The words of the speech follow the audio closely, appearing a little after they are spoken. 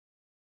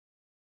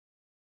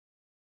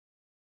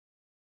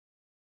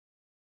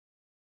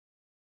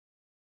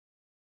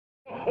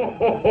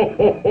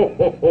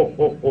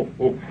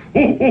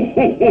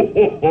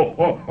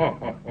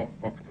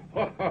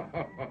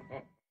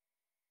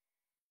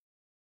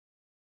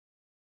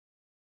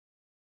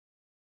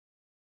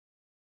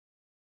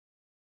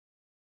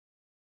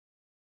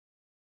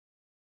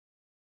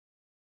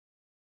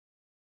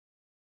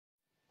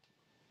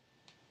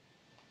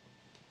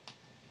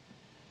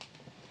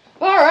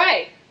All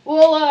right.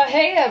 Well,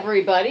 hey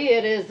everybody.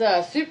 It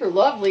is super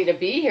lovely to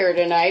be here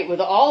tonight with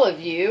all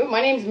of you.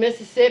 My name's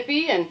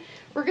Msesippi, and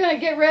we're going to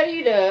get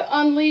ready to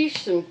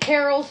unleash some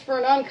carols for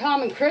an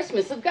uncommon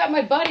Christmas. I've got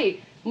my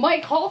buddy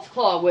Mike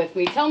Holtzclaw with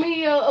me. Tell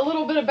me a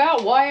little bit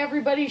about why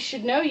everybody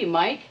should know you,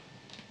 Mike.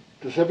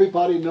 Does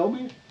everybody know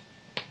me?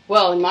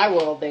 Well, in my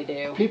world they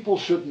do. People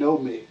should know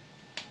me.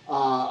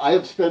 I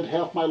have spent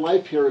half my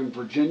life here in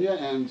Virginia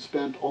and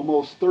spent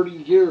almost 30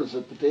 years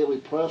at the Daily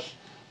Press.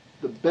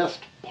 The best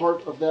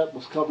part of that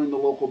was covering the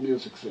local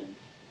music scene.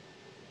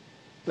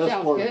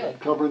 Best part of it,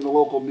 covering the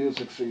local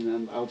music scene,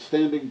 and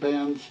outstanding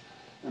bands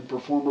and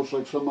performers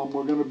like some of them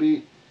we're going to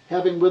be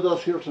having with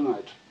us here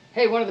tonight.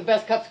 Hey, one of the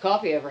best cups of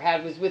coffee I ever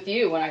had was with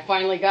you when I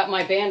finally got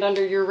my band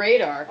under your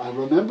radar. I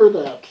remember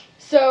that.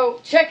 So,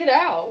 check it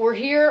out. We're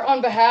here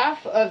on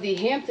behalf of the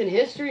Hampton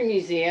History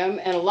Museum,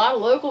 and a lot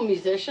of local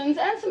musicians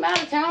and some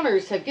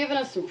out-of-towners have given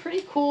us some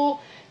pretty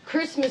cool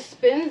Christmas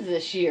spins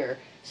this year.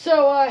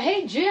 So,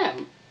 hey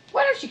Jim,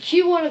 why don't you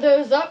cue one of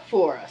those up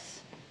for us?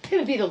 It's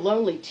going to be the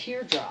Lonely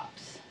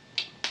Teardrops.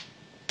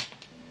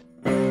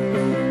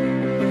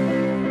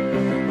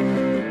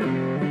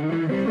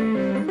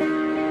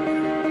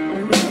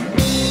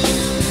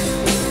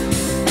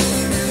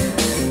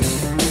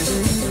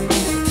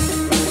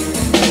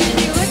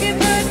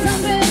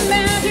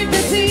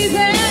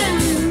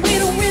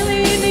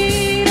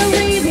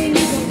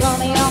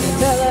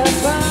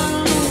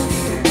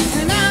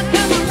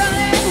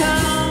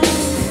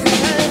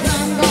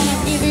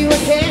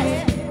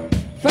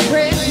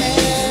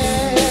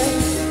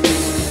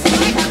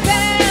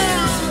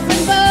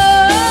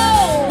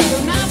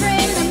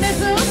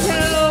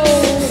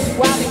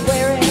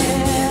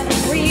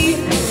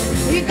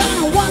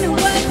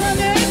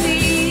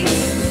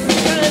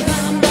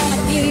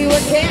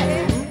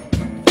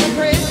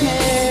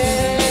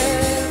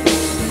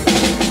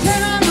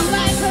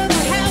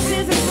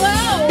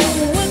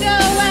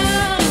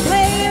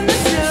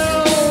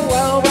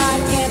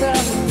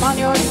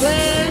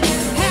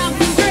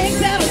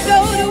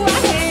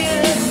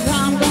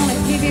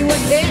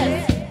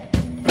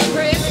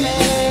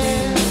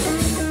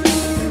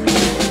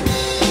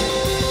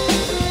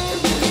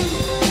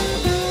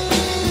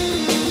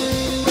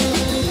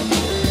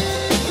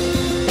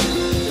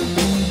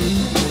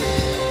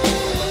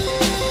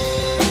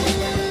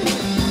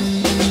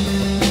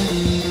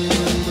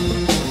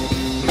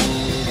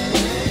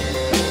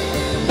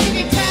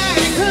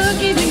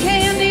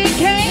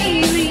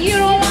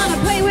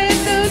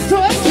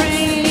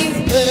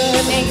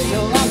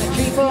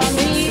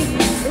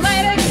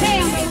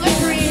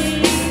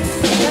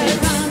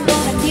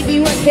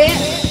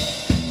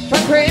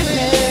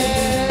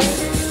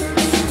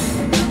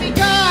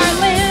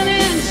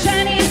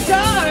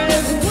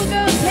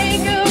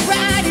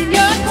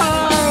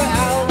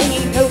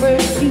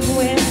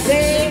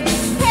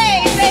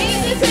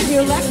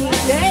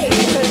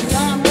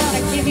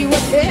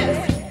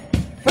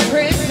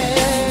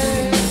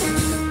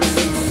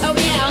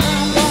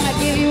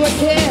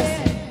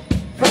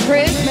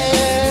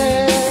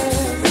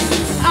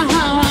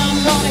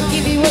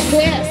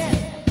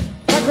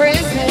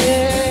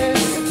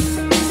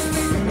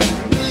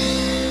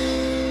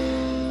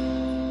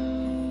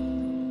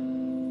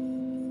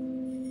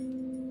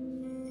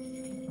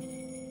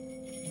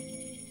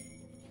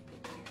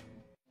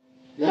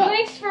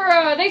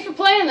 Thanks for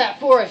playing that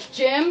for us,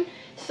 Jim.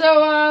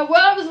 So,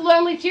 well, it was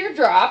Lonely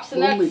Teardrops,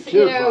 and that's,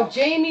 you know,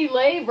 Jamie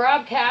Lave,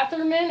 Rob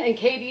Catherman, and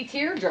Katie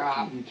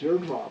Teardrop. Katie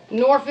Teardrop.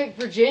 Norfolk,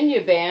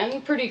 Virginia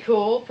band. Pretty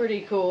cool,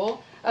 pretty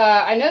cool.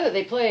 I know that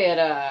they play at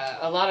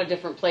a lot of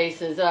different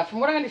places. From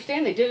what I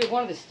understand, they did it at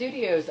one of the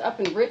studios up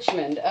in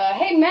Richmond.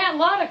 Hey, Matt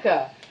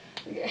Lotica,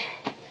 do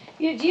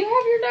you have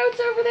your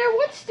notes over there?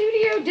 What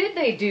studio did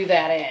they do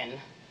that in?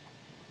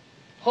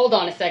 Hold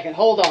on a second.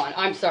 Hold on.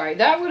 I'm sorry.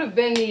 That would have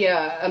been the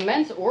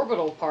Immense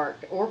Orbital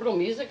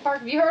Music Park.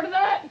 Have you heard of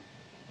that?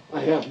 I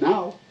have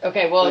now.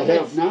 Okay, well,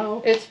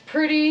 it's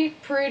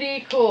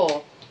pretty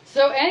cool.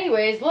 So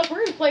anyways, look, we're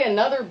going to play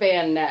another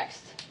band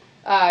next.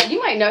 You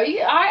might know.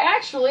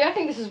 I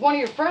think this is one of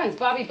your friends,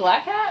 Bobby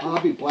Blackhat.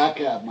 Bobby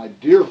Blackhat, my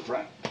dear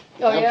friend.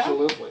 Oh, yeah?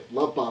 Absolutely.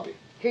 Love Bobby.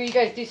 Hear you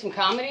guys do some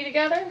comedy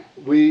together?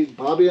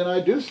 Bobby and I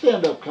do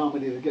stand-up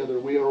comedy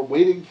together. We are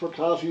waiting for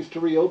Tozzi's to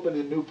reopen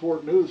in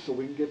Newport News so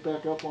we can get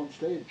back up on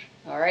stage.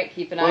 All right,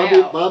 keep an eye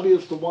out. Bobby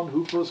is the one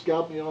who first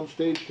got me on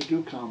stage to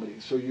do comedy,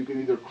 so you can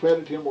either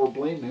credit him or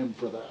blame him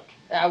for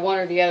that. One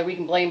or the other. We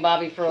can blame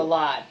Bobby for a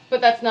lot, but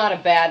that's not a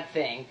bad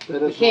thing.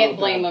 We can't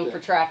blame him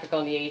for traffic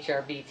on the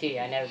HRBT,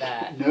 I know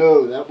that.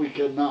 No, that we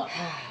cannot.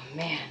 Oh,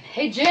 man.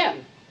 Hey,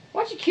 Jim,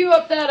 why don't you cue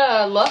up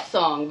that love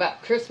song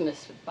about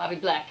Christmas with Bobby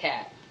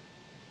Blackhat?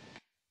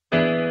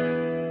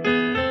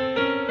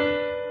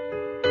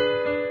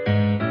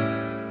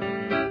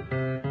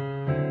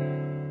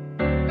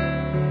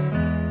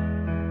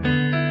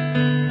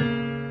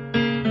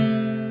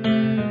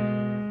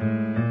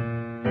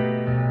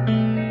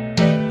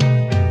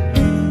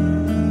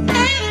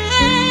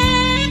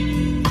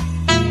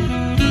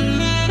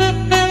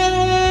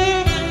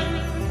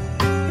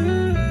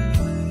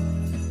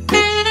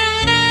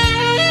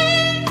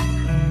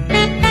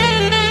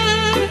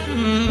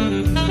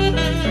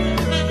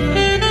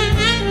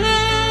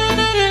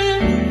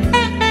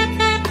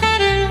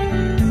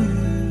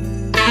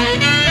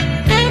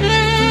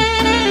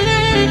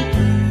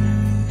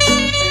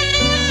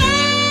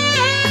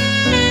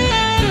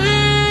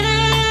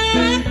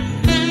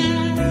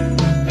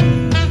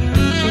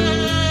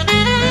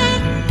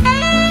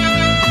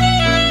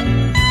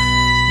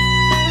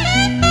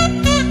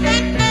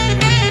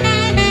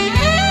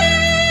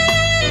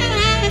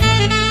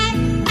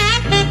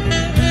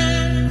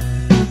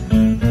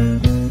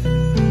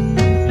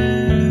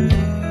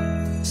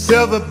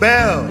 silver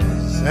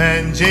bells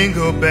and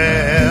jingle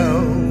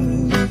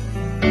bells.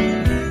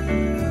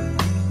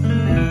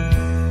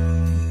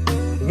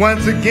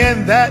 Once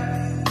again that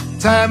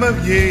time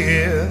of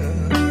year,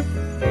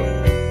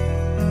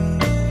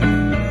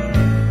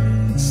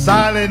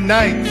 silent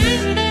nights,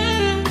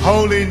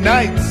 holy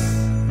nights,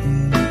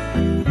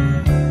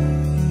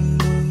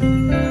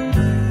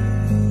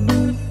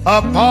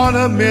 upon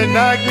a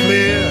midnight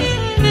clear,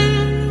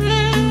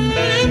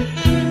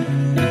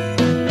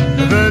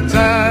 the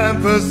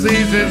time for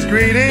season's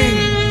greeting,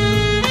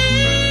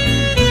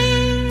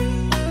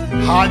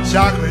 hot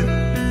chocolate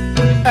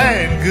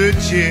and good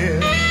cheer.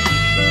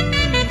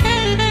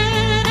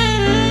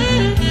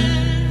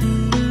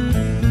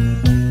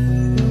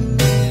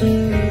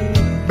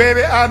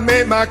 Baby, I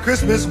made my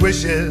Christmas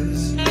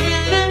wishes.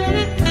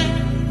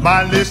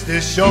 My list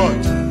is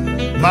short,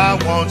 my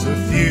wants are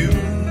few.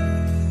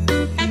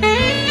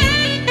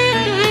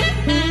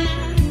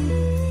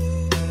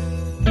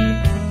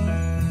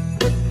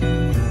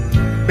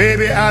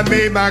 Baby, I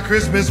made my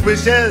Christmas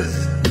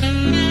wishes.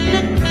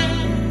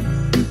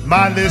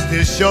 My list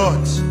is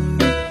short,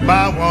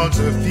 my wants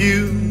are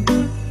few.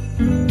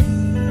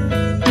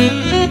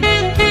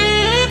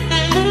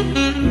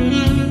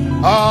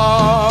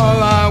 All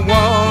I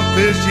want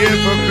this year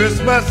for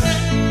Christmas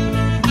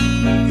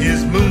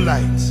is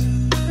moonlight,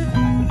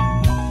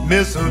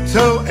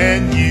 mistletoe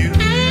and you.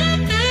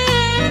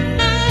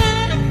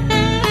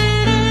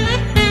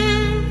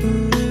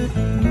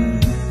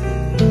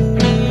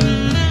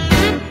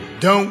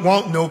 Don't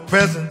want no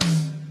presents,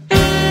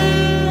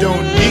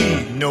 don't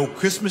need no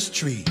Christmas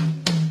tree.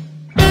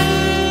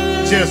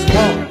 Just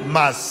want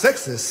my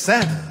sexy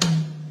Santa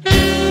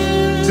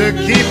to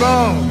keep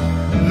on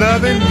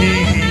loving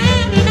me.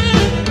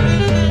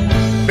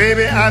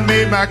 Baby, I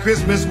made my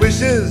Christmas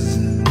wishes.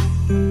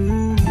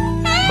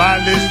 My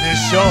list is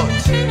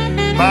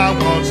short, my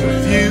wants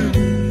are few.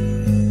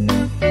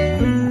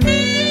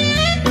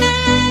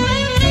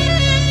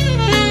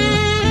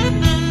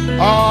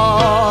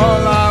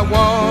 All I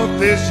want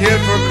this year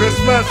for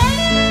Christmas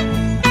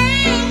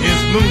is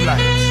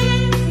moonlight,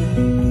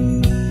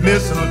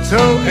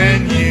 mistletoe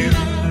and you.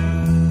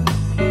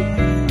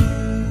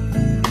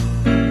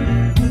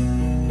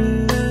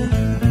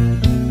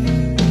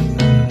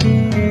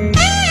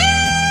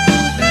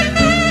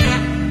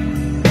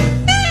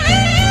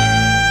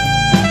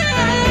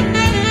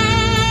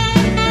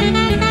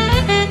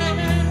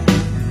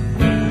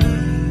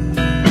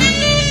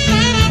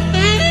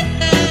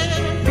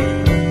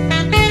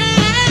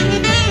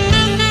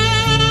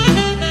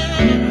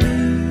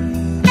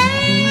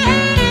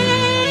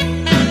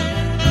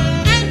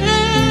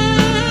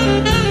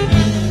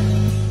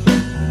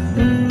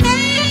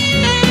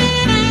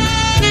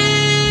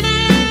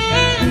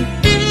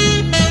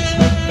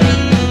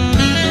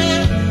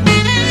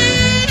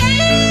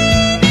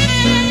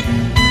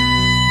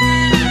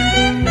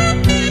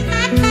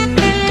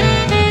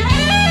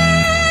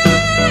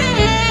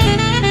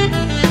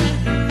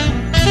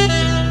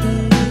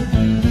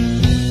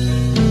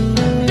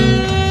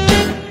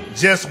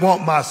 Just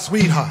want my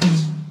sweetheart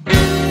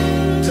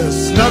to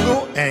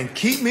snuggle and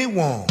keep me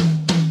warm,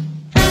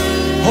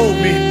 hold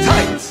me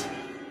tight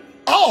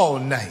all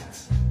night,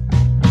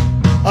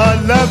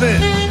 a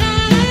loving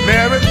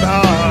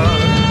marathon.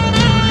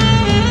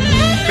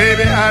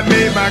 Baby, I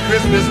made my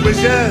Christmas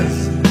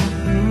wishes.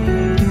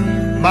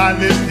 My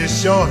list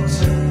is short,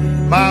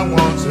 my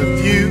wants are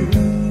few.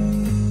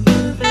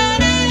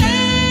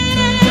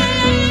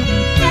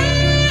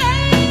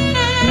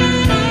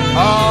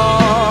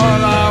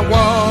 All I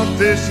want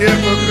this year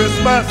for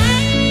Christmas,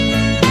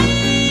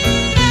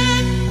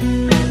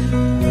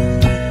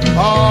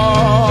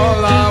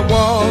 all I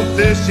want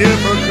this year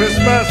for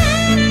Christmas,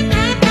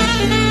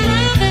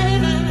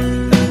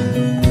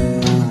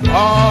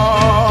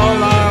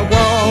 all I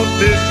want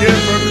this year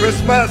for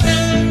Christmas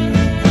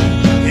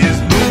is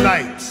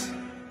moonlight,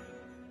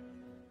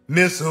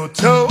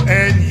 mistletoe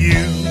and you.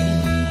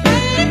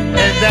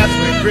 And that's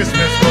when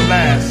Christmas will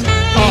last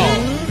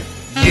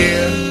all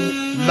year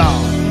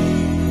long.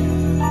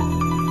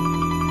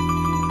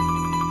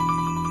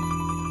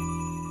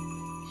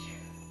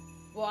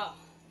 Wow.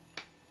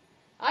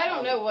 I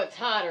don't know what's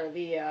hotter,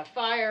 the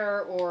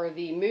fire or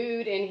the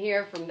mood in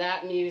here from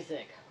that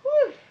music.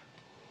 Whew.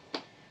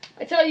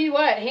 I tell you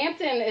what,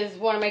 Hampton is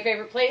one of my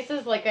favorite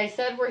places. Like I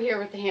said, we're here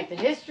with the Hampton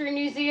History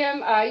Museum.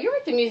 You're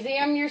at the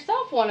museum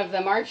yourself, one of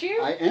them, aren't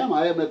you? I am.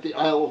 I am at the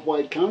Isle of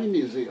Wight County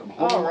Museum,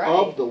 home right.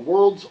 of the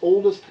world's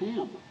oldest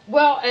ham.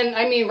 Well, and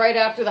I mean, right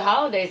after the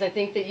holidays, I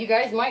think that you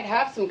guys might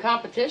have some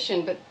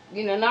competition, but,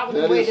 you know, not with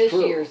That the way is this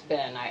true. year's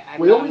been.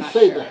 We I'm always not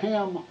say sure.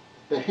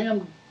 the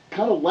ham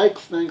kind of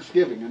likes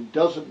Thanksgiving and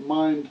doesn't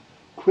mind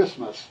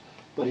Christmas,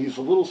 but he's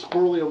a little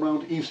squirrely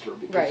around Easter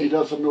because he Right.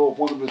 doesn't know if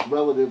one of his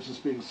relatives is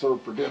being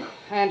served for dinner.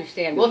 I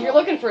understand. Well, if you're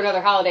looking for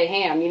another holiday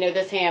ham, you know,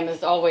 this ham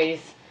is always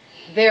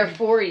there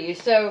for you.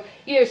 So,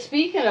 you know,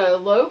 speaking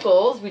of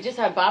locals, we just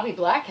had Bobby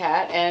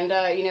Blackhat,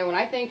 and, you know, when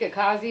I think of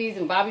Kazi's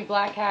and Bobby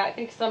Blackhat, I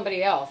think of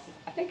somebody else.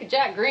 I I think of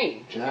Jack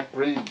Green. Jack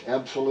Green,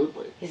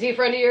 absolutely. Is he a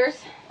friend of yours?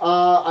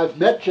 I've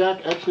met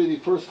Jack. Actually,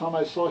 the first time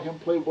I saw him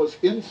play was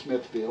in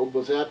Smithfield,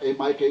 was at a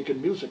Mike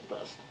Aiken Music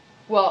Fest.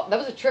 Well, that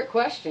was a trick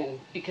question,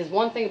 because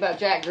one thing about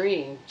Jack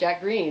Green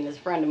is a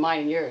friend of mine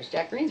and yours.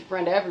 Jack Green's a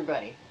friend of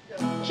everybody.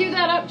 Cue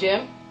that up,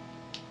 Jim.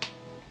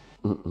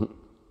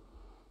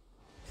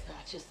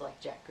 That's just like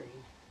Jack Green.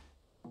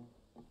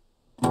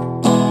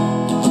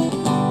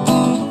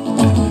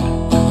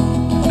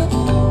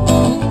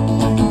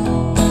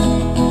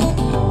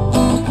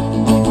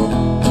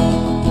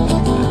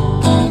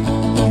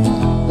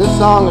 This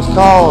song is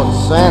called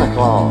Santa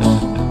Claus.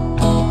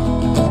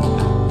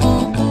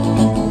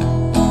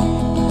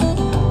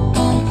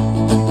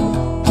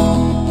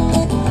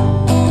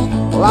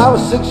 Well, I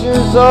was 6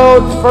 years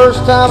old the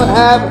first time it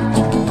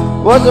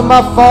happened. Wasn't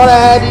my fault I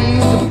had to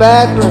use the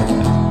bathroom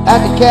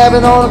at the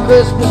cabin on a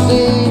Christmas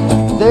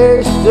Eve. There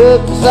he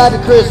stood beside the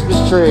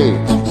Christmas tree.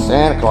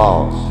 Santa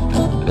Claus,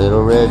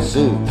 little red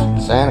suit,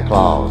 Santa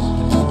Claus,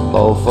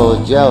 bowl full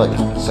of jelly,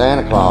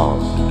 Santa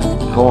Claus,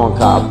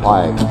 corncob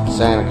pipe,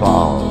 Santa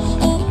Claus,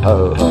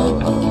 ho ho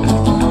ho.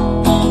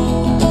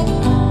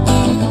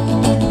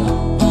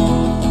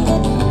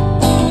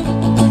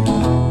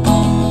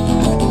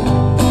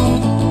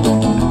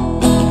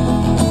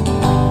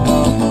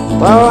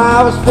 Well,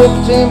 I was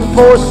 15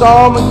 before I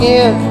saw him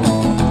again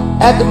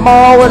at the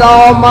mall with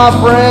all my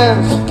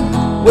friends.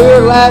 We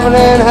were laughing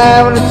and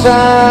having a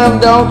time.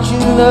 Don't you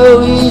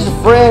know he's a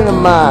friend of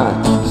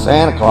mine?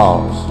 Santa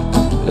Claus,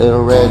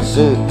 little red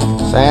suit,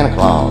 Santa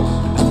Claus,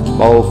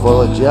 bowl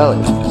full of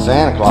jelly,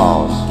 Santa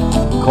Claus,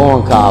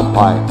 corncob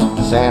pipe,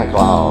 Santa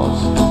Claus,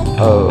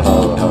 ho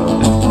ho ho.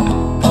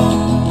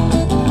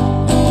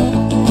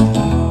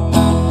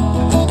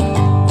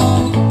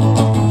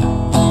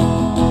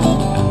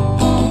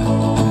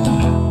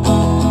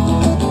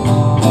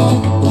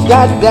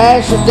 Got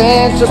Dasher,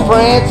 Dancer,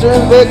 Prancer,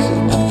 and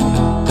Vixen,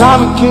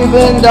 Comet,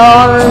 Cupid,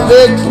 Donner, and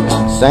Vixen.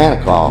 Santa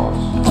Claus,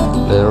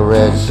 little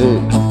red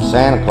suit,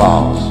 Santa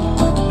Claus,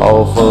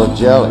 bowl full of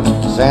jelly,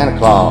 Santa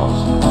Claus,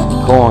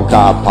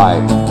 corncob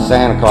pipe,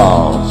 Santa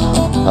Claus,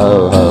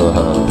 ho ho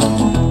ho.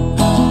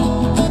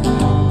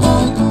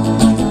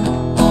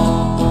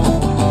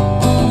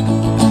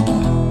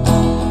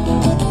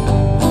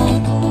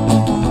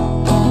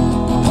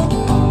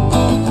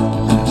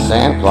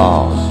 Santa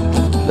Claus,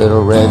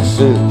 little red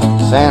suit,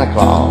 Santa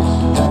Claus,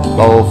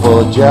 bowl full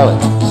of jelly,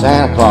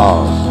 Santa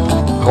Claus,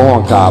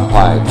 corncob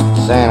pipe,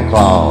 Santa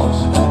Claus,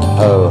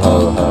 ho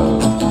ho ho.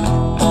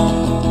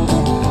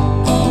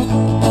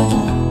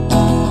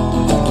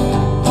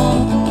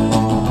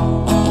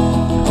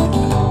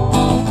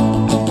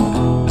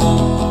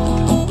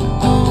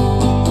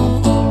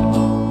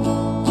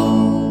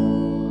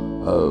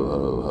 Ho ho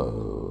ho.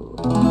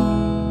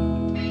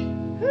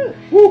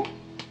 Woo!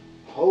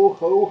 Ho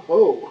ho ho.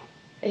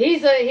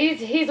 He's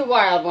a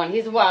wild one.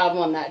 He's a wild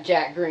one, that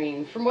Jack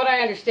Green. From what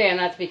I understand,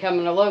 that's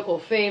becoming a local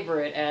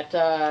favorite at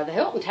the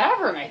Hilton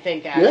Tavern, I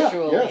think,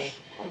 actually. Yeah,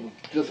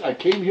 yes. I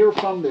came here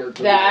from there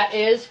today. That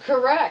is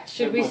correct.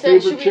 Should we my say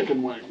favorite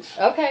chicken wings.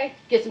 Okay,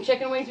 get some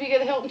chicken wings when you get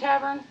to the Hilton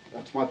Tavern?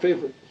 That's my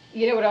favorite.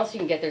 You know what else you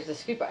can get? There's a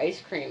scoop of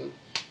ice cream.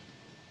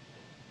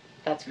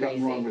 That's crazy.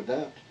 Nothing wrong with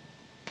that.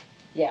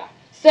 Yeah.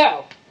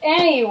 So,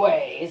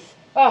 anyways,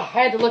 oh, I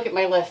had to look at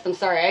my list. I'm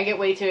sorry. I get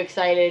way too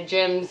excited.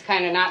 Jim's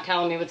kind of not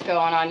telling me what's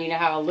going on. You know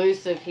how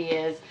elusive he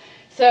is.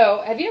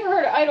 So, have you ever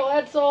heard of Idol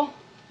Edsel?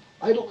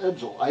 Idol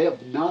Edsel. I have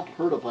not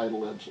heard of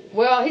Idol Edsel.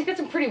 Well, he's got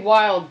some pretty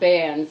wild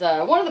bands.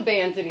 One of the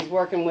bands that he's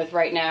working with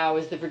right now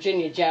is the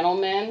Virginia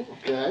Gentlemen.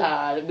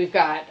 Okay. We've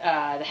got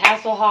the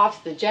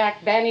Hasselhoffs, the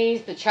Jack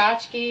Bennies, the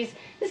Tchotchkes.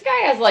 This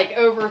guy has like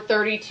over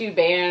 32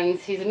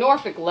 bands. He's a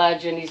Norfolk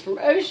legend. He's from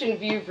Ocean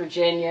View,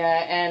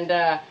 Virginia. And,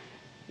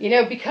 you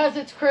know, because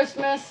it's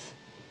Christmas,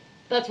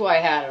 that's why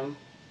I had him.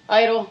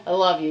 Idol, I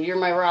love you. You're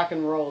my rock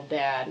and roll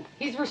dad.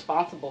 He's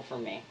responsible for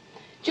me.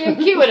 Jim,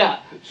 cue it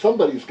up.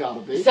 Somebody's got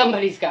to be.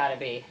 Somebody's got to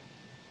be.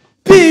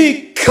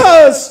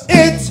 Because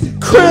it's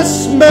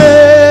Christmas,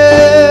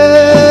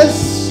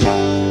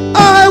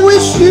 I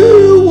wish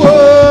you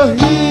were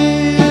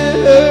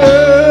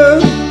here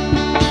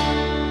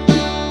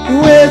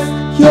with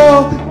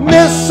your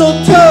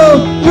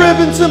mistletoe,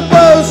 ribbons and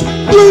bows,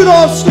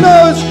 Rudolph's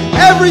nose,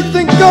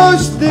 everything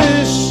goes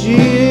this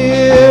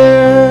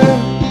year.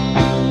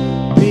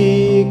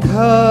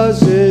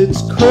 Because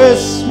it's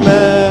Christmas,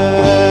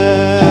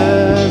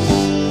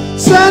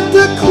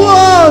 Santa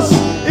Claus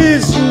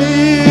is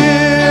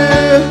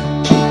near.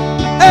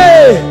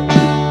 Hey,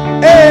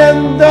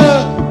 and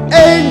the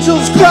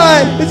angels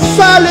cry. It's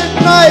silent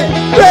night,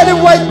 red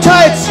and white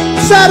tights,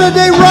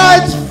 Saturday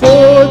rides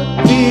for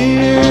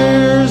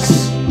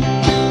dears.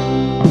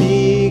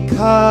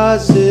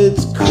 Because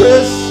it's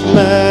Christmas,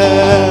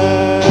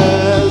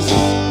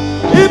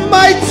 it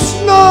might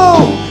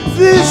snow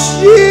this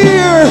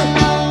year.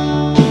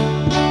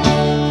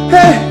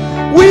 Hey,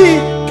 we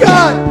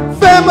got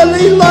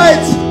family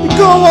lights, we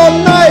go all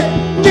night,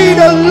 need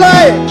a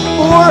light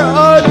or a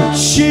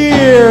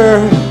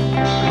cheer.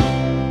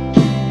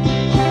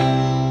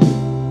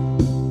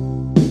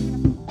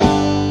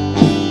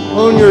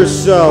 own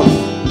yourself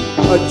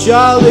a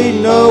jolly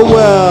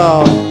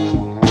Noel.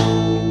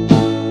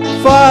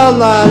 Fa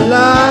la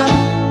la,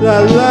 la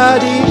la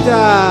dee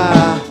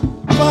da.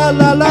 Fa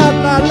la la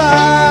la la,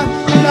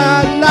 la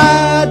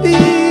la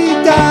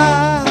dee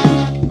da.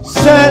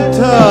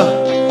 Santa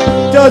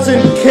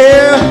doesn't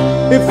care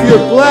if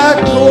you're black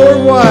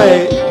or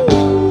white.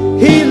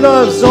 He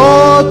loves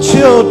all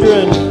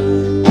children,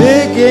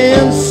 big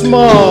and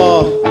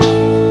small.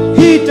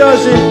 He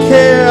doesn't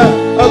care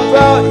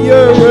about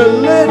your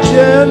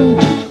religion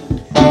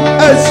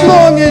as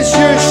long as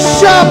you're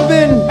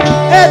shopping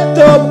at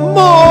the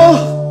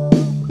mall.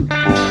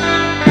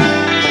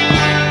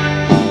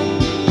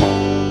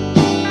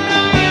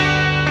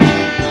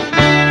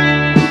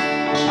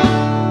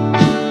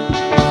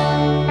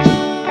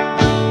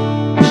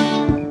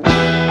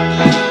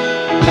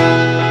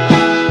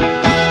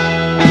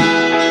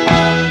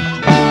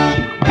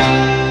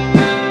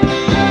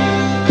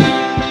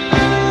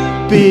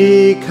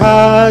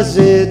 Because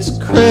it's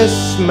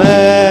Christmas.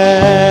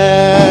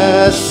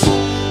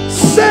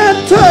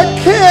 Santa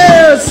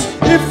cares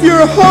if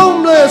you're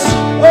homeless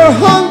or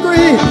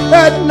hungry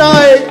at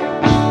night.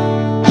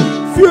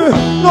 If you're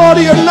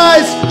naughty or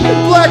nice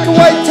in black and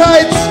white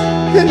tights,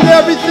 and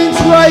everything's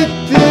right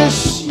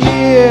this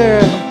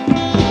year.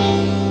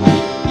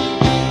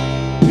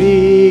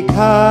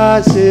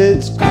 Because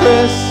it's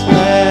Christmas.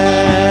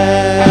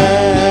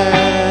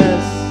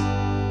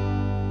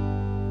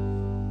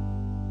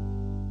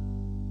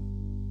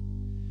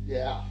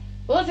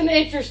 Well, that's an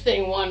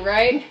interesting one,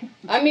 right?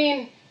 I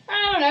mean,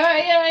 I don't know.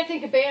 I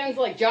think of bands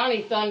like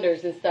Johnny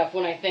Thunders and stuff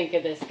when I think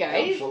of this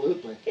guy.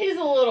 Absolutely. He's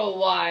a little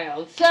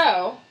wild.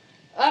 So,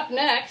 up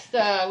next,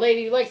 a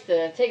lady who likes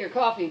to take her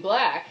coffee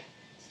black.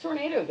 It's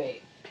Tornado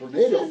Bait.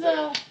 Tornado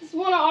Bait. This is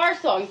one of our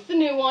songs. It's the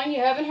new one.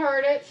 You haven't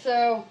heard it,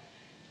 so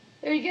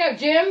there you go.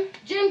 Jim,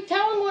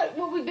 tell them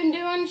what we've been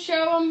doing.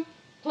 Show them.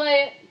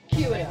 Play it.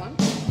 Cue it on.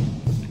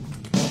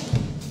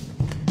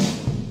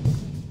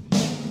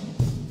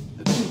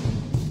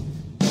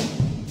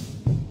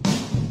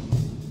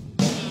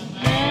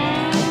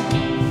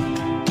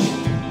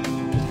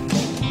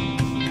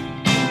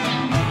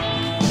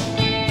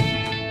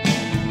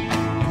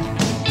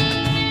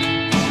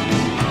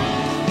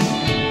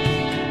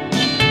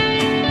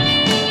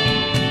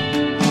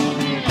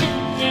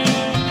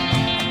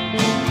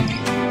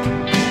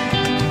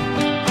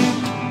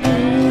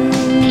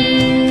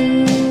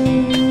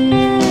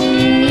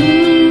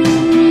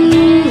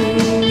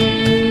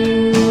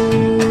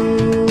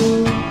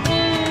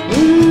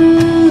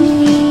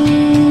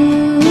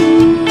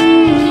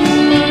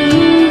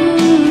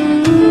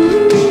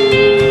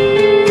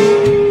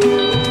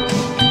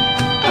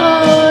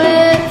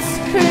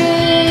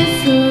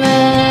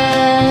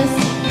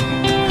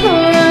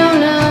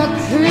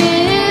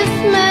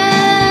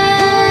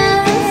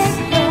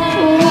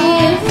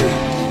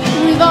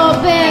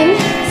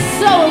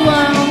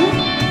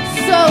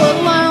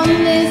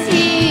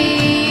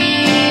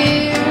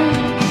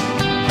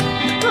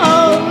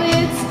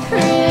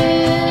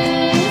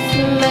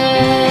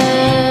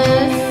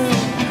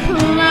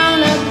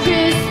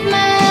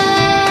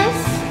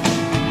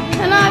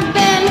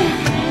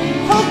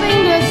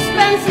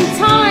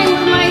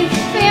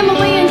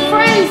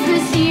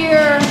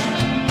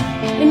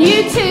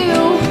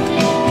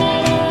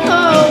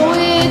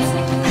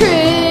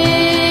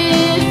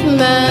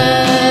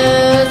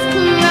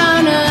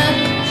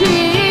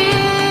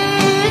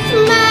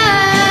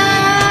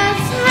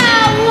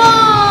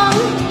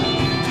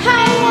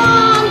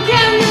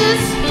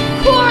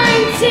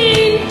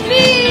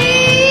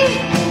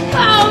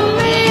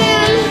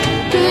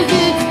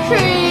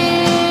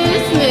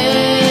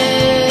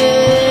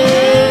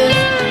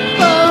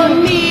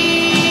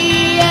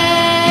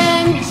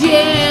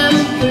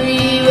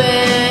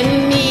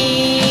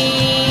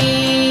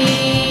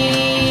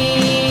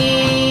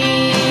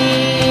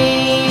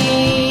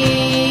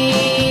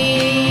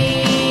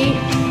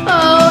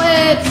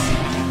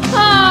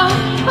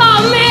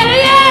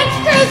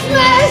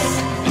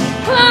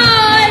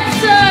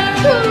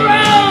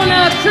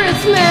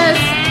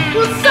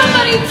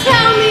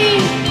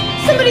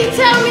 Somebody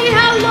tell me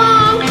how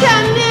long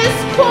can this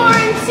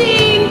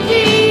quarantine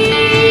be?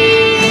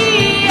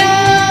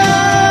 Oh,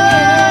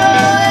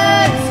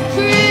 it's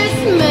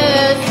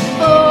Christmas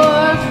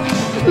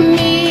for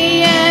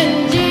me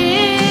and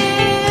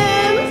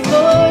Jim,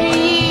 for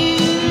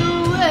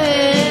you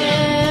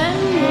and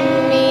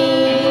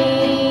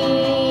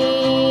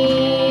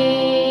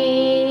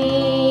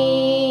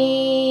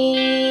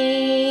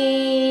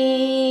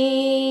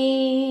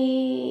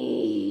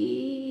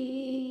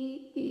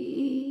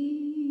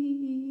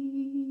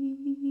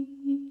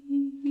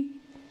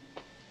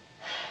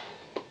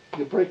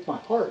You break my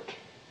heart.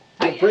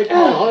 You break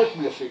my heart,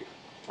 Missy.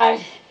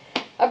 I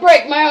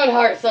break my own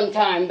heart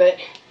sometime, but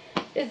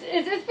it's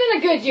been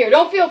a good year.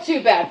 Don't feel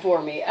too bad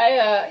for me.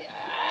 I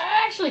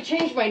actually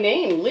changed my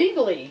name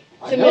legally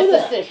to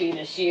Msesippi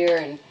this year,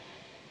 and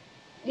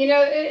you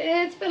know,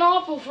 it's been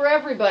awful for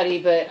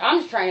everybody, but I'm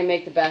just trying to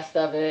make the best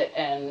of it,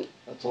 and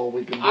that's all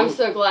we can do. I'm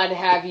so glad to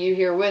have you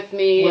here with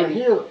me. We're and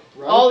here,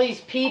 right? all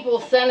these people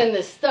sending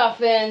this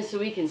stuff in so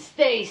we can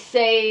stay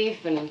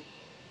safe, and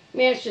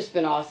man, it's just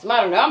been awesome.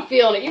 I don't know, I'm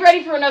feeling it. You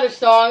ready for another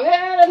song?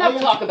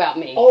 Enough talk about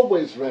me.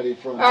 Always ready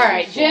for another All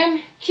right, song.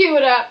 Jim, cue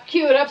it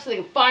up so they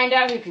can find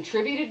out who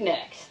contributed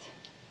next.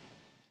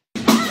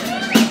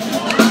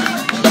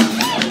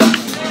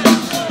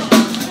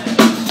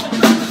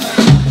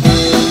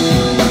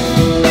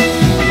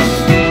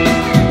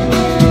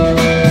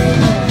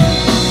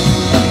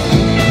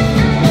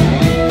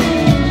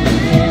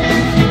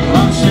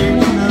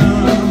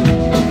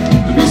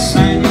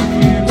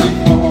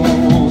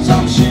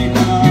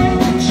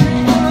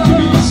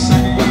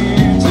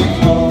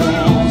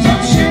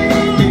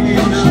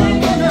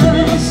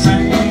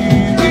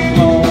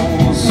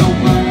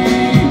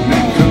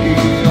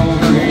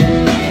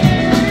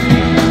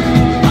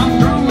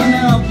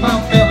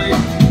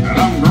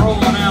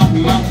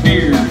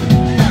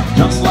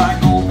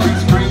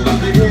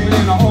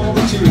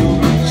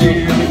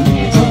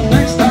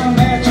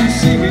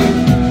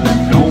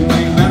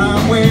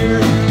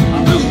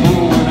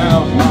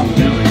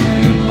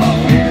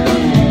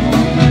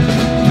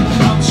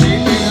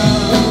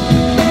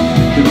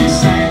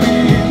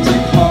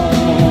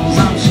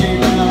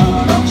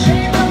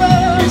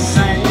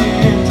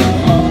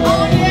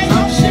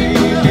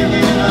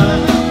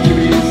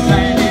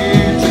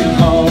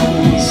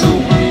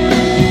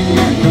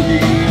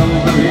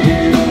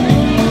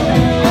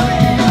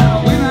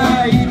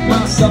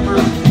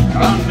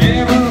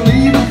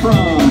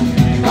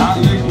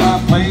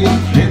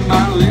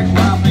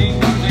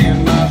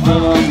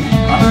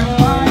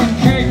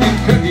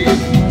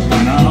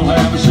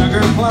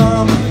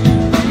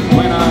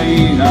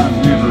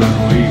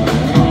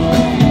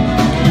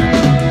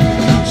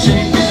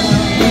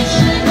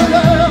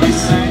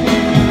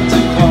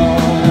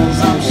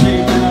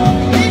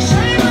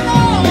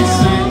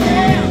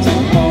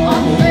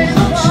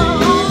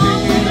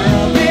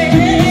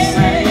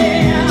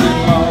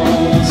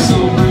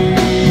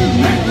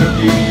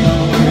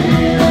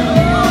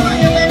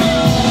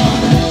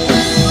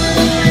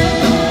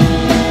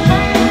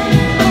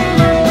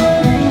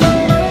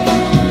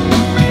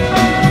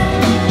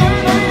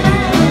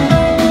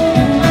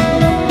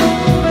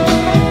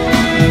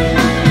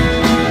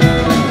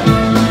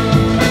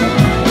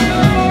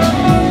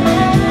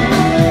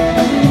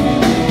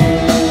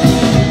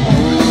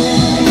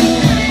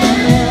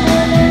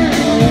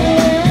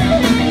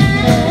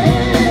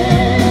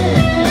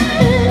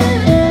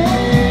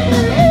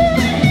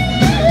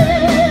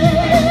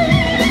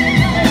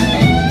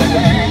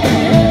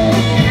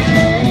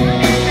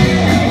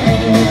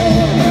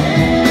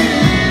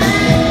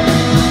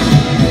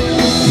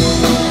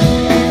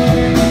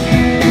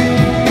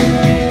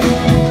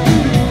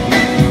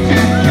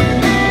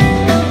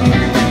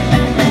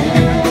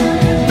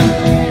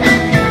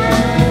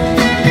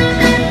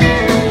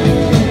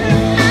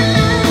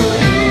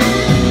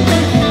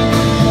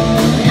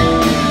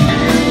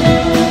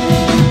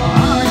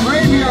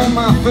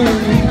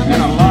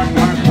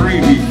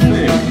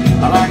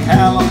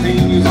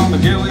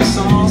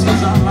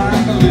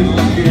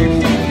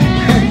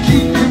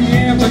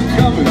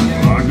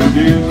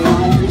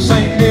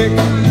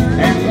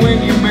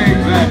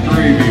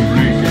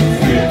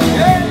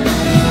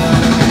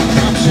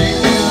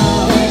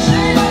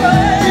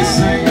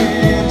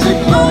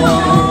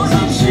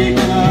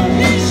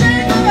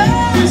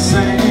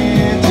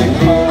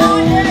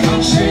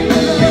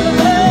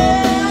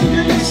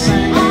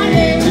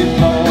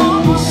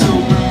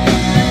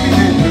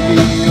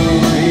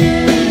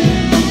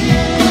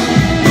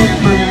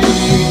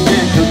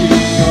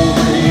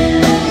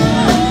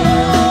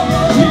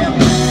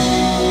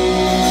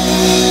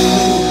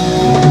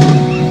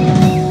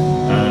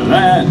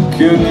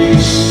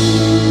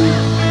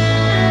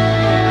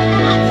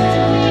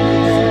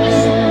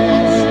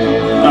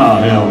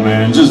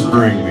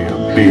 Bring me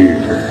a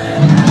beer.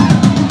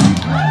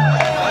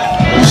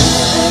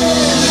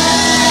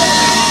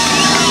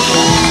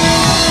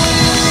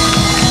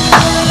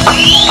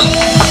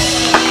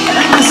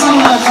 Thank you so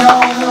much,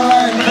 y'all.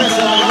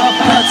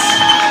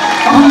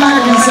 Come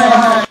back and say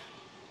hi.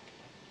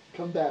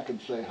 Come back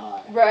and say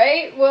hi.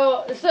 Right?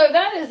 Well, so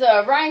that is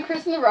Ryan,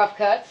 Chris, and the Rough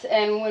Cuts.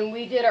 And when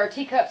we did our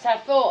Teacups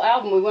Half Full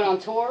album, we went on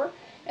tour.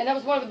 And that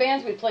was one of the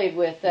bands we played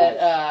with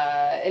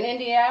at, in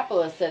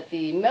Indianapolis at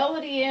the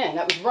Melody Inn.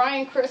 That was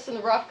Ryan, Chris, and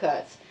the Rough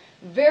Cuts.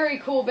 Very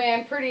cool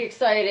band, pretty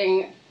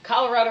exciting.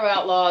 Colorado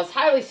Outlaws.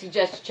 Highly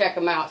suggest you check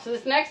them out. So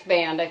this next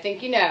band, I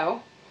think you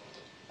know,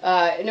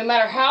 no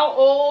matter how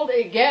old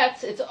it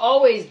gets, it's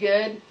always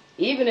good,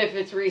 even if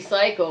it's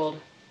recycled.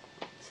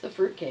 It's the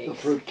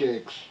Fruitcakes. The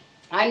Fruitcakes.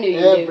 I knew you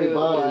knew who it Everybody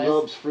was.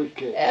 loves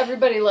fruitcake.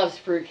 Everybody loves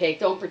fruitcake.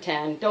 Don't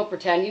pretend. Don't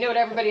pretend. You know what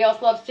everybody else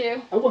loves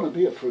too? I want to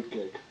be a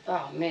fruitcake.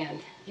 Oh,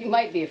 man. You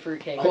might be a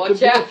fruitcake. I could Watch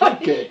be a out.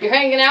 fruitcake. You're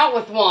hanging out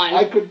with one.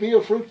 I could be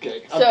a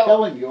fruitcake. I'm So-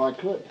 telling you, I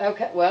could.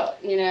 Okay, well,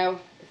 you know,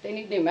 if they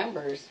need new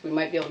members, we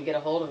might be able to get a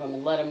hold of them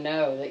and let them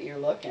know that you're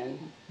looking.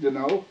 You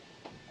know?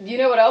 You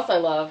know what else I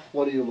love?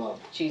 What do you love?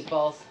 Cheese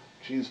balls.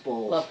 Cheese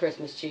balls. Love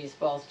Christmas cheese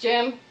balls.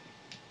 Jim,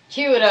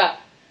 cue it up.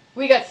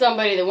 We got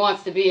somebody that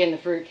wants to be in the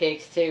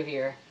Fruitcakes too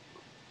here.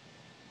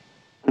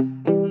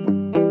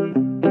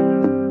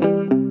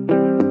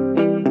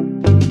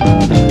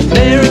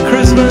 Merry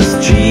Christmas,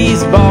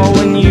 cheese ball,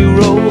 when you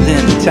rolled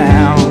into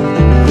town.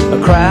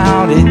 A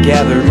crowd had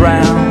gathered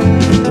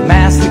round to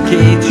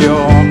masticate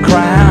your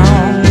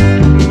crown.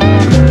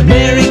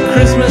 Merry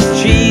Christmas,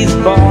 cheese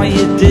ball,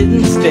 you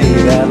didn't stay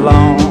that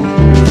long.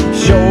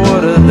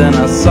 Shorter than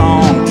a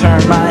song,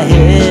 turned my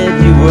head,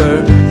 you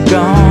were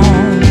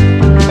gone.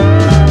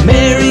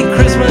 Merry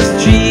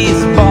Christmas,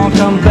 cheese ball,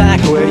 come back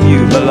where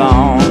you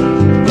belong.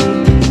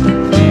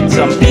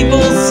 Some people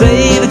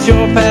say that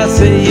you're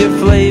passé, your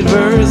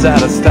flavor's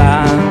out of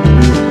style.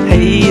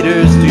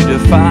 Haters do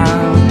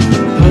defile,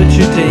 put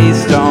your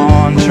taste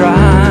on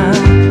trial.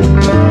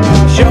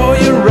 Show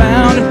you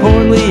around in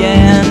portly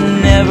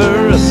and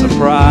never a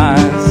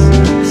surprise.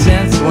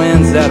 Since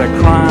when's that a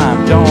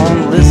crime?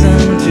 Don't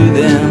listen to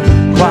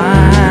them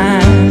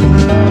whine.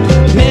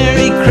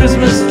 Merry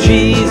Christmas,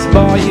 cheese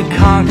ball, you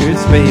conquered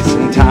space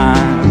and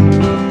time.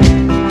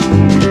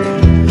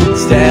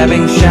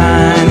 Stabbing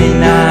shiny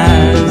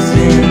knives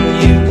in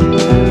you,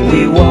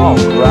 we walk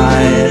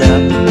right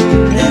up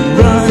and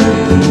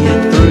run you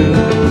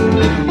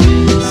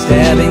through.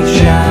 Stabbing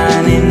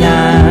shiny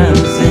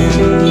knives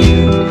in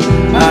you,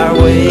 our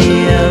way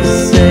of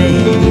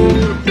saying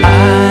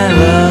I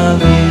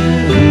love you.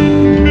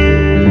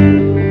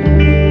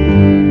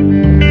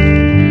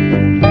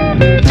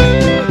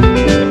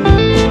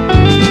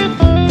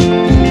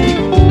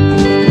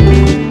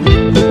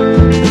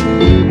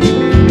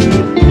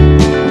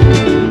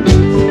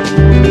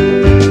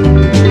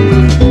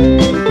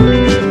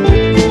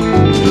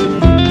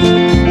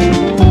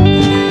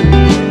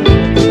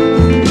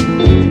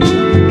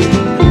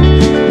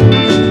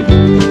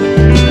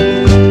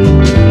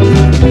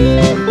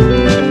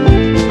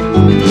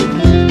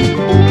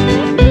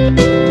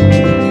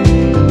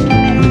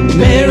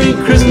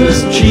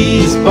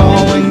 Cheese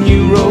ball, when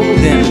you rolled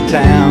into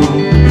town,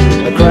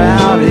 a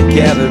crowd had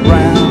gathered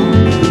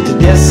round to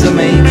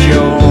decimate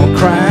your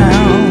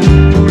crown.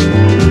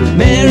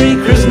 Merry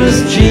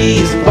Christmas,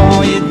 cheese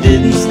ball, you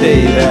didn't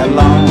stay that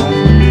long.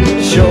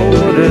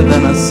 Shorter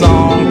than a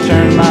song,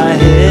 turned my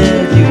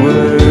head, you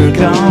were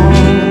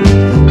gone.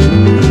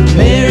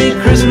 Merry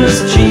Christmas,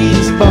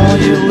 cheese ball,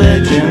 your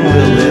legend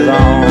will live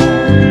on.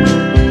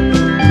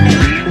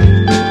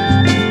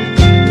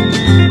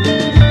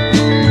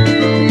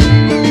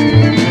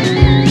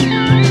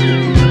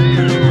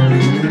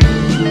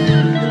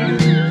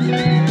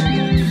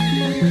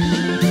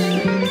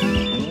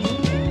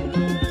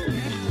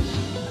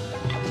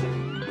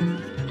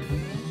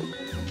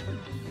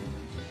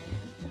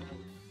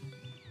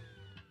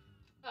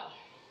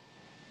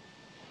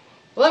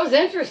 Well, that was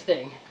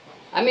interesting.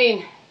 I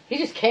mean, he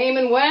just came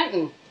and went,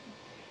 and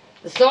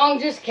the song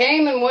just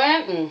came and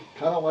went, and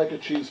Kind of like a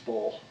cheese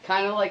ball.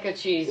 kind of like a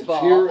cheese It's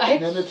ball. here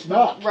and then it's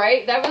not.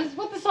 Right? That was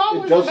what the song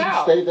It was doesn't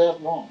about. stay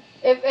that long.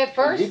 At And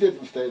first, he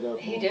didn't stay that long.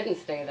 he didn't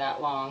stay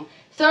that long.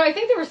 So I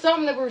think there was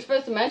something that we were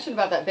supposed to mention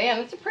about that band.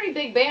 It's a pretty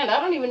big band. I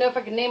don't even know if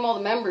I can name all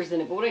the members in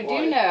it, but what I do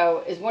Right.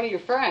 know is one of your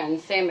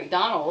friends, Sam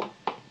McDonald,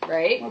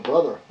 right? My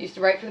brother, Used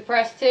to write for the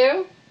press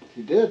too.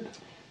 he did.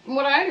 From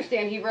what I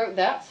understand, he wrote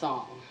that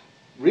song.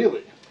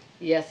 Really.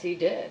 Yes, he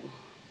did.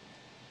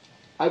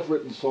 I've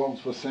written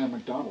songs with Sam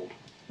McDonald.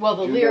 Well,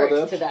 the Do you know lyrics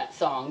that? to that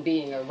song,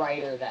 being a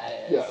writer, that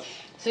is. Yes.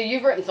 So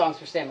you've written songs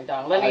for Sam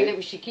McDonald. I mean,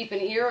 we should keep an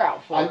ear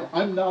out for.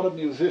 I'm not a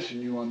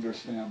musician, you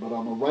understand, but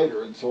I'm a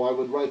writer, and so I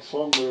would write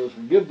song lyrics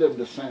and give them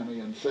to Sammy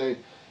and say,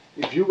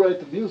 if you write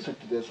the music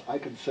to this, I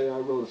can say I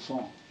wrote a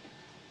song.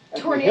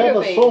 And we have Tornado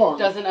a Babe song.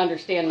 doesn't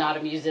understand not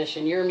a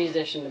musician. You're a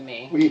musician to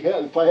me.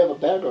 If I have a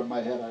bag on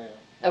my head, I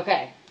am.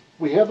 Okay.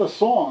 We have a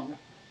song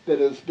that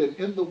has been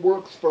in the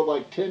works for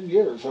like 10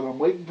 years, and I'm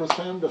waiting for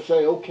Sam to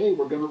say, okay,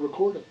 we're going to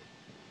record it.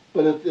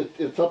 But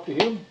it's up to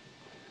him.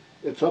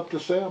 It's up to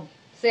Sam.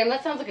 Sam,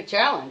 that sounds like a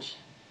challenge.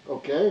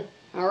 Okay?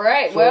 All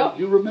right, So well,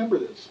 you remember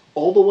this.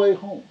 All the way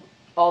home.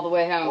 all the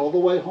way home. All the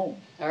way home.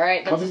 All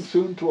right, that's Coming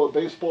soon to a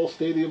baseball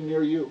stadium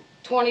near you.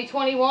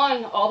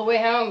 2021, all the way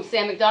home.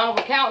 Sam McDonald,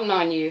 we're counting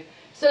on you.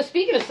 So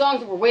speaking of songs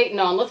that we're waiting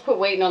on, let's quit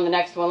waiting on the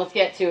next one. Let's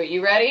get to it.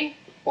 You ready?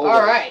 Always.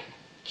 All right,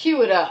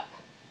 cue it up.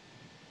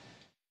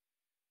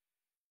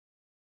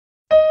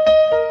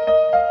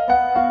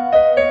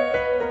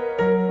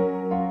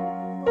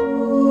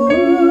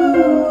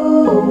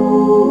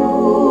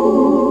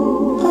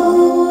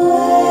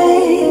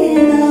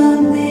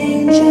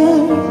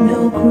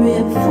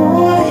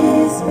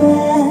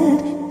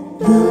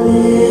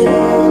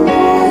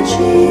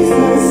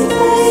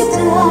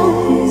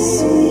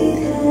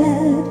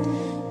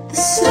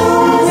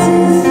 Stars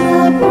in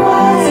the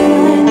bright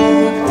sky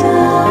look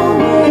down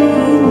where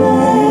he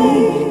lay.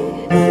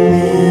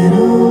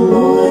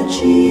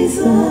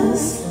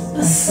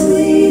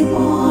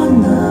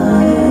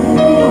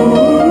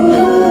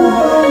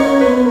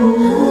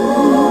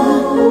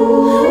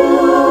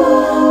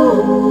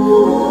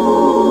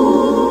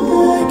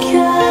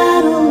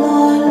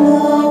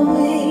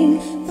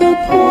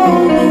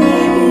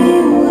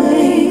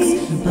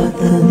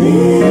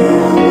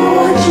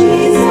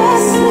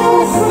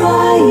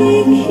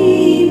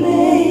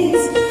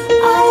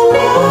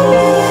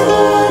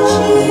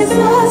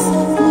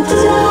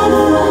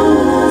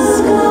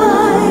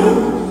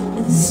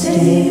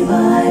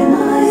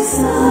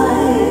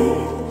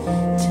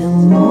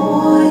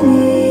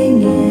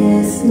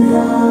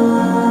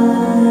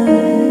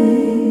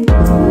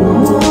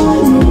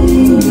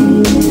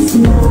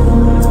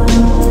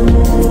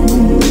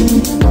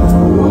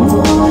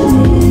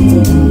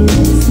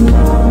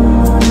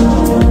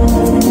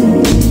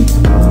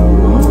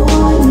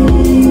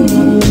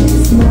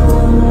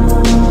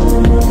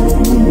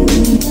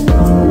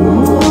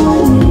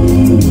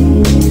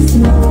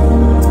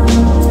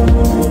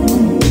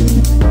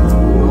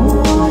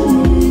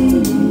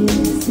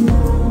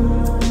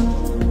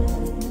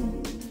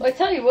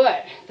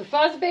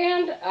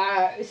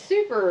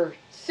 super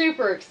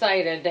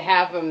excited to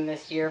have him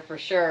this year for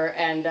sure.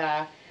 And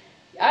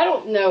I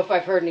don't know if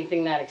I've heard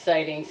anything that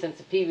exciting since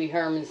the Pee Wee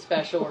Herman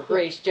special where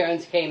Grace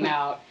Jones came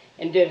out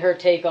and did her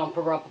take on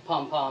Parumpa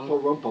Pum Pum.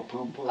 Parumpa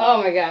Pum Pum.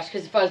 Oh my gosh,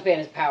 because the Fuzz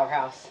Band is a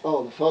powerhouse.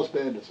 Oh, the Fuzz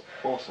Band is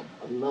awesome.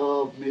 I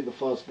love me the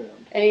Fuzz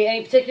Band.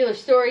 Any particular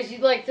stories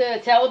you'd like to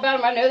tell about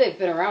them? I know they've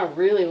been around a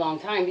really long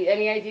time.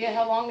 Any idea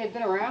how long they've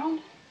been around?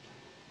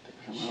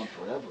 They've been around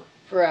forever.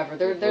 Forever.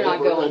 They're not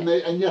going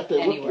and yet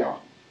they anywhere. look young.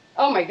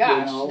 Oh my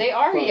gosh, You know, they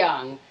are but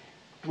young.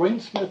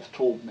 Dwayne Smith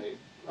told me,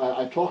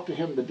 I talked to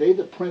him the day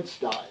that Prince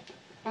died,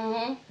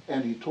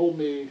 and he told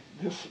me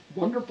this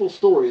wonderful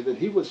story that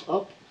he was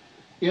up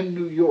in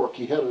New York.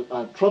 He had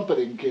a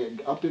trumpeting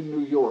gig up in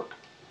New York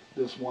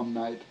this one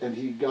night, and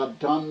he got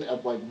done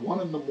at like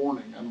 1 in the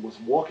morning and was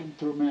walking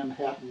through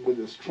Manhattan with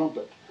his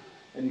trumpet,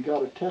 and he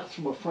got a text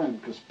from a friend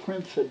because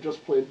Prince had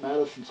just played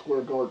Madison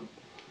Square Garden,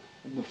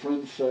 and the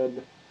friend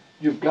said,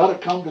 "You've got to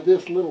come to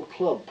this little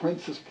club.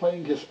 Prince is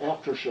playing his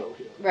after show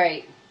here."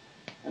 Right.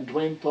 And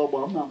Dwayne thought,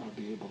 well, I'm not going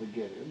to be able to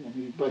get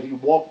in. But he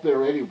walked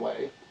there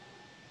anyway,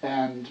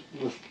 and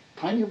this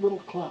tiny little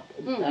club.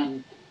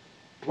 And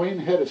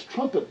Dwayne had his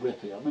trumpet with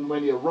him, and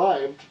when he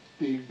arrived,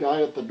 the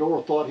guy at the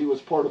door thought he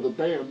was part of the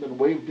band and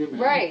waved him in.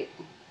 Right.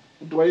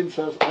 And Dwayne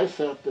says, I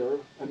sat there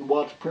and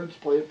watched Prince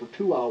play it for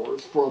 2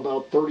 hours for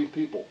about 30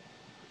 people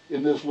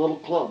in this little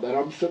club. And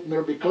I'm sitting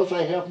there because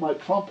I have my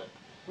trumpet.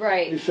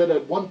 Right. He said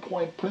at one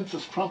point,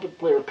 Prince's trumpet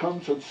player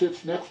comes and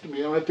sits next to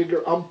me, and I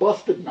figure, I'm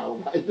busted now,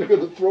 right? They're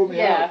going to throw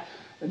me out.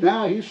 And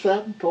now he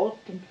sat and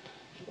talked, and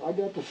I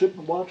got to sit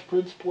and watch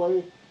Prince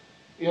play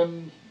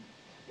in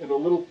a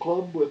little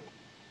club with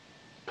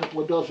a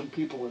couple of dozen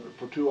people in it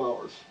for 2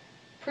 hours.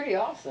 Pretty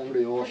awesome.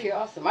 Pretty awesome. Pretty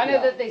awesome. I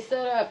know that they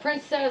said,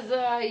 Prince says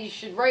you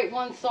should write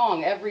one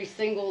song every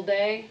single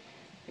day.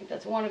 I think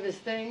that's one of his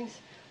things.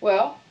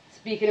 Well,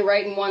 speaking of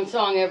writing one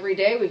song every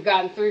day, we've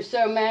gotten through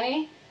so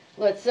many.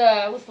 Let's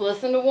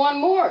listen to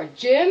one more.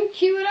 Jim,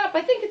 cue it up.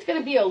 I think it's going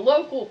to be a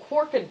local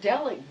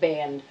Quarkadelic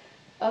band.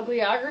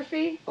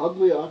 Uglyography?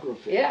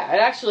 Uglyography. Yeah, and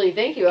actually,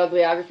 thank you,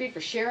 Uglyography, for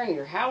sharing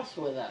your house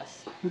with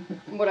us.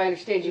 From what I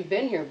understand, you've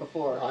been here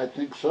before. I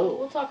think so.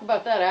 We'll talk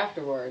about that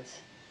afterwards.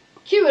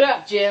 Cue it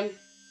up, Jim.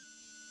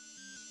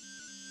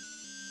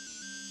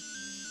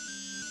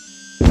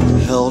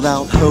 Held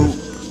out hope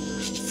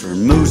for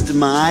most of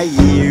my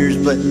years,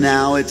 but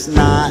now it's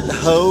not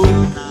hope.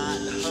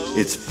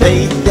 It's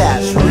faith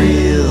that's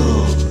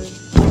real,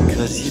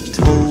 'cause you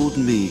told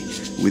me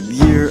with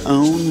your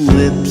own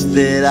lips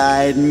that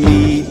I'd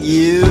meet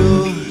you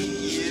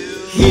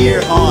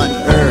here on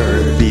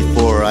earth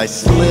before I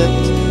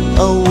slipped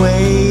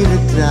away to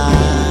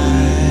die.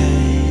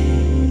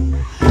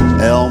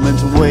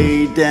 Ailments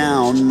weigh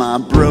down my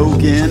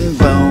broken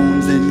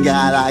bones, and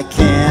God, I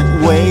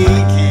can't wait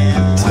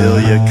till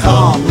you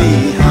call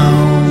me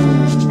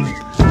home.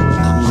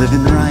 I'm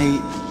living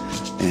right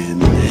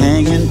and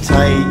hanging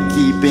tight,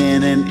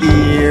 keeping an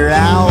ear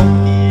out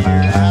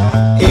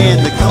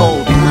in the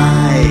cold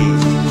night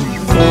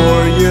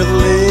for your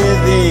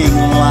living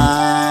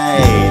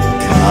light.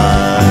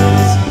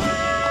 'Cause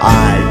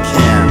I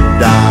can't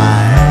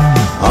die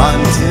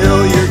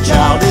until your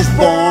child is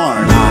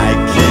born. I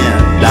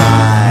can't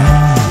die,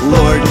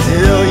 Lord,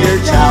 till your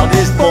child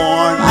is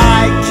born.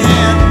 I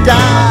can't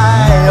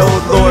die, oh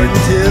Lord,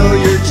 till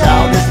your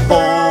child is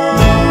born.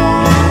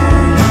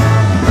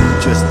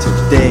 Just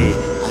today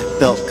I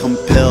felt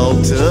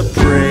compelled to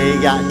pray,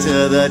 got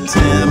to the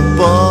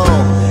temple,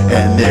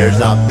 and there's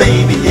a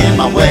baby in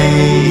my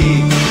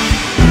way.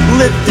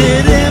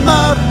 Lifted him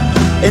up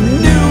and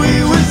knew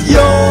he was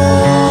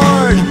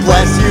yours.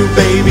 Bless you,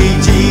 baby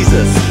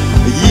Jesus,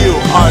 you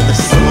are the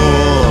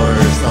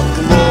source of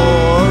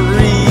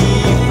glory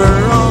for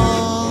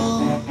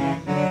all.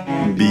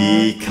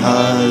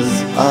 Because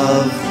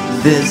of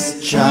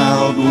this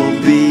child will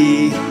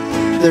be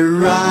the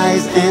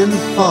rise and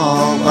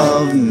fall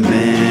of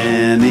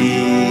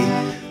many.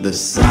 The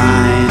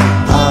sign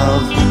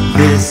of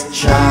this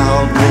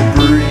child will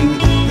bring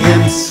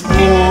him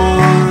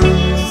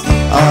swarms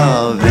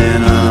of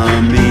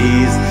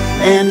enemies,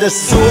 and a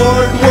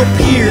sword will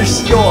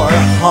pierce your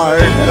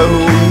heart,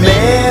 oh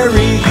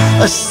Mary.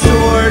 A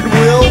sword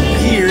will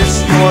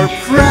pierce your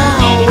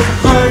proud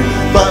heart.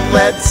 But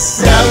let's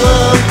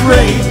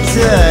celebrate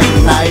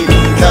tonight,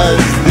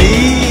 'cause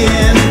the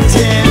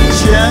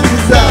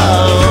intentions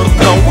of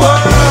the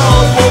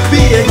world will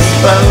be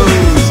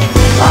exposed.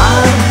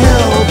 I've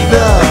held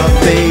the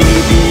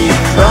baby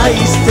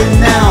Christ, and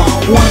now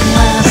one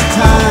last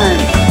time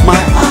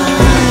my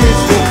eyes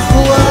will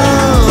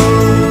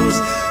close.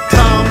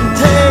 Come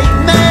take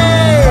me,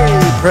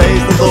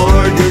 praise the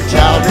Lord, your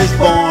child is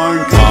born.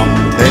 Come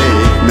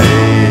take me,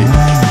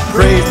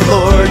 praise the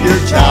Lord,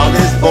 your child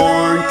is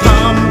born.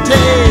 Come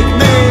take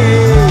me,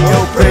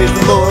 oh praise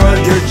the Lord,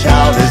 your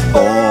child is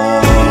born.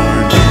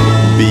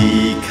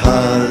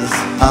 Because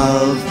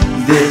of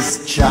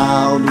this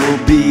child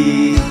will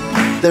be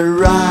the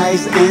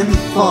rise and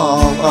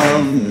fall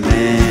of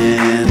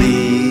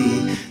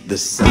many. The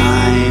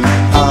sign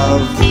of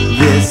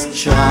this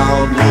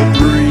child will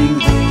bring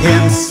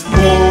him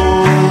swarm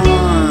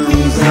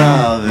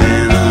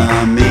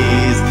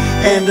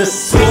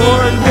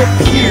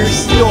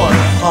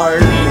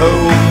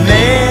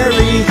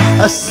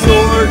A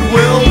sword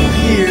will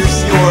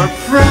pierce your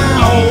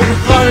proud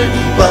heart,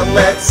 but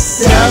let's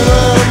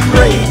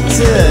celebrate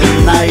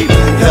tonight,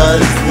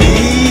 'cause the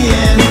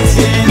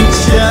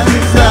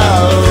intentions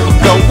of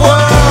the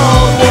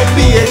world will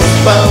be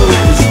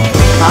exposed.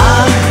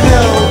 I've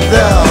held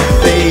the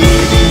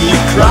baby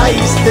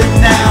Christ, and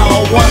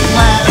now one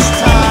last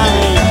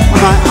time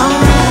my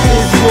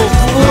eyes will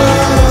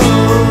close.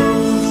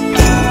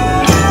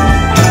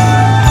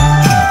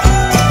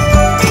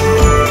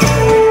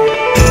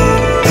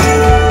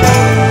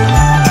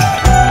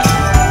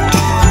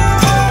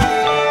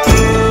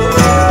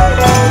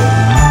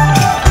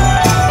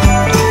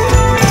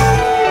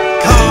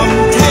 Come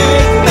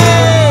take me,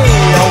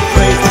 oh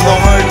praise the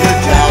Lord, your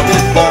child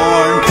is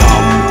born.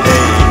 Come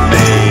take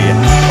me,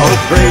 oh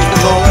praise the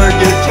Lord,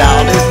 your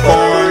child is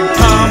born.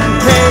 Come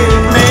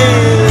take me,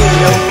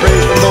 oh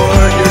praise the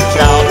Lord, your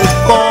child is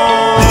born.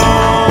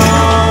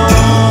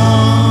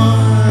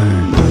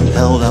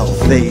 Held out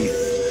faith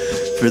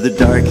for the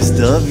darkest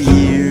of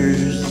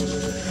years.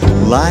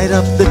 Light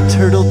up the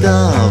turtle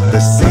dove, the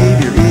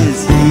Savior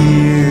is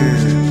here.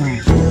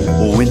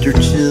 Winter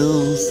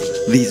chills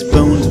these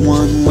bones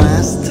one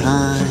last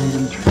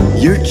time.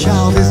 Your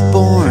child is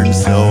born,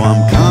 so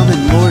I'm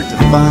coming, Lord, to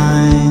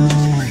find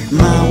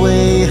my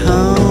way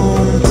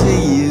home to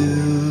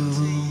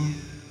you.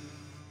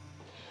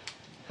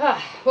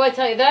 Well, I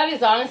tell you, that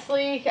is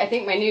honestly, I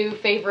think, my new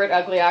favorite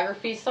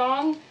Uglyography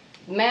song.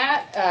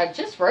 Matt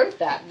just wrote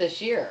that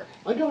this year.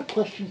 I got a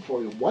question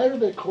for you. Why are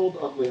they called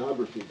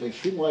Uglyography? They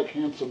seem like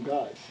handsome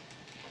guys.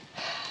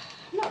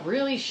 I'm not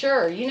really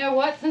sure. You know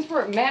what? Since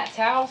we're at Matt's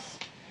house,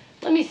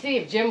 let me see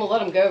if Jim will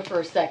let him go for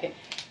a second.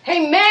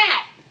 Hey,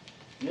 Matt!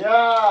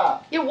 Yeah,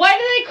 Yeah, why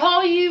do they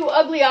call you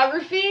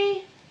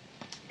Uglyography?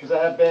 because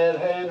I have bad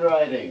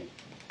handwriting.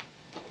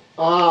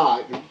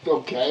 Ah,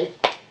 okay.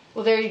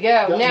 Well, there you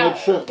go. That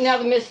makes sense. Now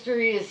the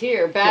mystery is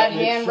here. Bad That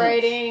makes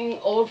handwriting,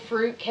 old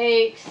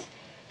fruitcakes.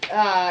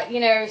 You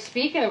know,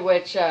 speaking of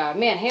which,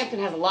 man, Hampton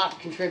has a lot to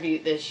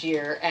contribute this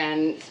year.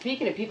 And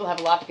speaking of people who have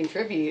a lot to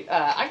contribute,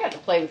 I got to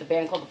play with a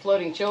band called the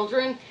Floating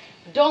Children.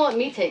 But don't let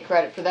me take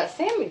credit for that.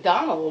 Sam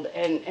McDonald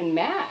and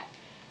Matt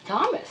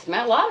Thomas,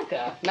 Matt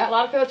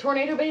Lotica,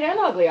 Tornado Bait and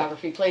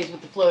Uglyography plays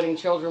with the Floating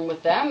Children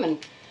with them. And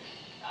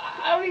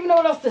I don't even know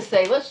what else to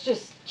say. Let's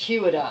just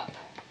cue it up.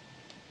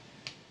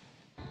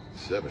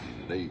 7,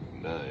 8,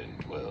 9,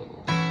 12.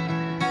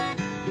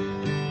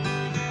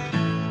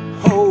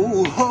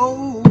 Ho,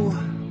 ho.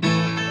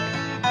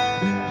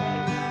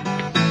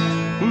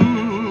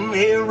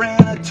 Here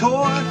ran a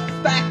toy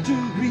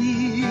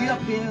factory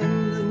up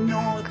in the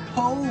North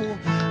Pole.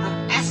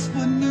 I asked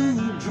for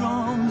new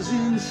drums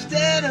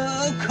instead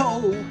of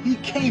coal. He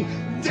came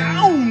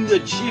down the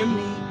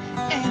chimney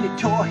and he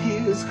tore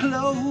his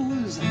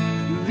clothes,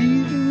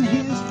 leaving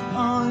his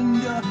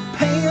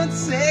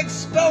underpants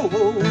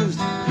exposed.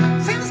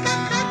 Santa's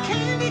got that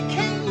candy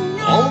cane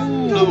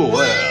on the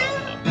well.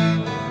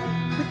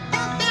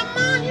 Without that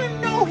money, you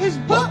know his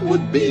butt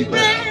would be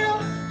bare.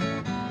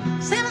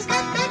 Santa's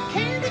got that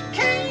candy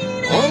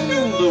cane on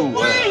the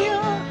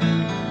well.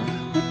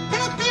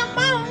 Without that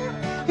money,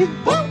 his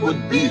butt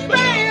would be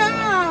bare.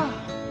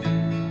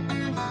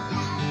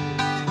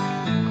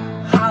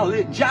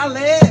 Holly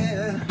jolly.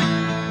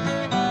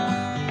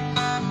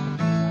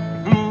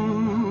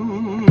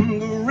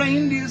 The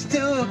reindeers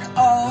took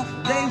off,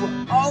 they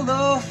were all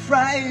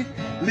afraid,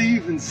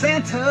 leaving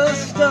Santa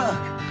stuck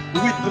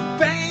with the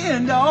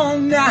band all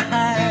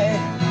night.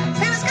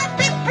 Santa's got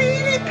that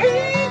pretty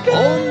pig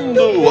on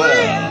the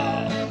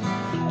well.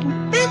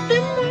 Without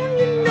them on,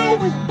 you know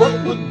his butt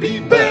would be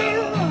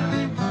bare.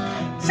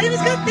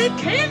 Santa's got that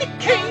candy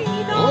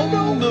cane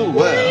on the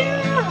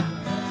well.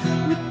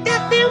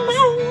 Without them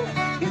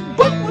on, his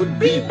butt would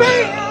be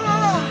bare.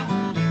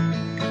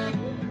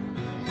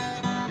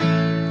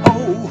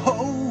 Ho, ho.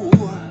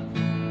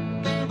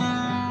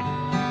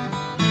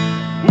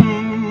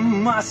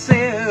 I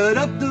set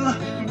up the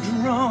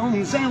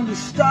drums and we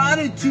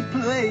started to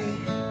play,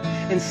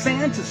 and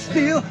Santa's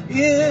still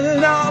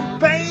in our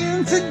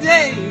band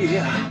today.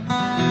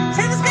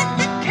 Santa's got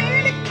the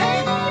candy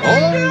cane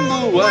on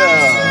the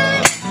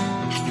well.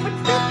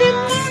 Without them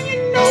on, you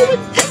know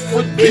his butt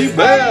would be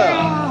bare.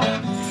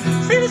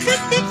 Santa's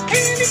got that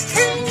candy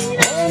cane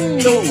on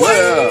the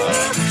well.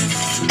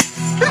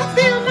 Without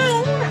them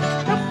on,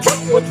 the butt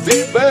would be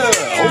bare.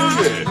 Oh,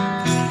 yeah.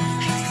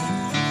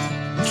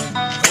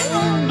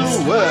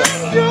 Well,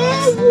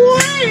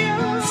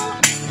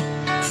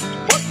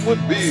 what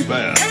would be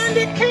bad?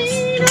 Candy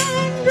cane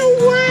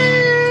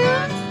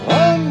underwear.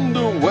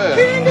 Underwear.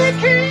 Candy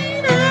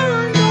cane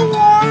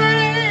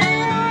underwear.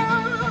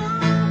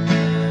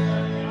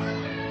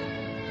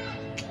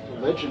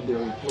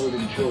 Legendary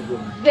Floating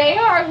Children. They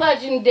are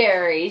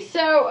legendary.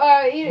 So,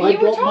 you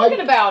were talking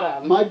about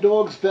them. My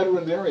dog's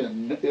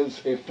veterinarian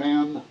is a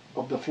fan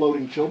of the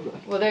floating children.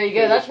 Well, there you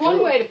go. Yeah, That's one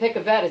true. way to pick a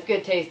vet is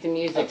good taste in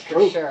music. That's for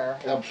true. sure.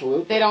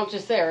 Absolutely. They don't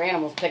just say our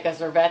animals pick us,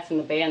 our vets and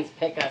the bands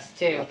pick us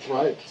too. That's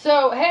right.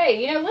 So,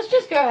 hey, let's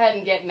just go ahead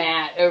and get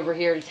Matt over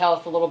here to tell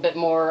us a little bit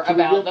more Can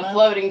we about get the Matt?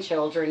 floating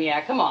children.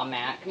 Yeah, come on,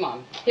 Matt. Come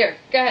on. Here,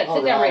 go ahead. Sit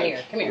All down right right.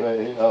 here. Come here. Right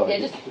here. Oh, Yeah,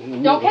 just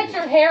don't catch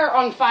your hair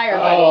on fire,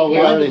 buddy. Oh, we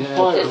Here. already have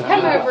Fire. Just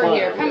come over Fire.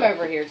 here. Come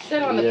over here.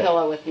 Sit on the Yeah.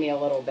 pillow with me a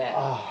little bit.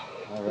 Ah,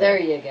 all right. There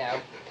you go.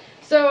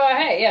 So,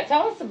 hey, yeah,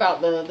 tell us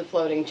about the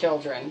floating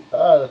children.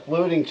 The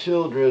floating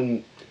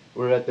children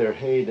were at their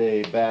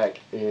heyday back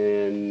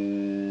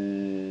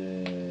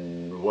in,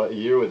 what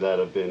year would that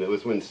have been? It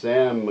was when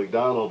Sam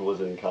McDonald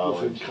was in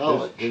college.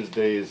 His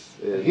days.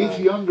 He's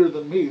younger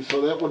than me, so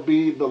that would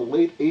be the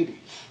late 80s.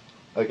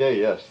 Okay,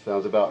 yes,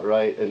 sounds about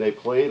right. And they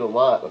played a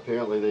lot.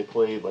 Apparently they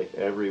played like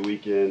every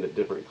weekend at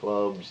different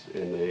clubs,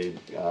 and they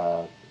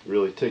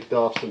really ticked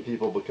off some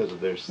people because of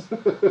their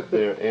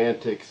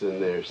antics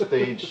and their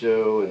stage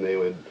show, and they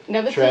would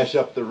trash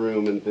up the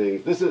room and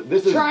things. This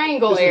is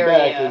Triangle this is area,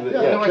 back in the,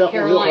 North Chapel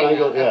Carolina.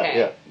 Hill, Triangle,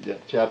 Okay. yeah,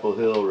 Chapel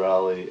Hill,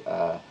 Raleigh.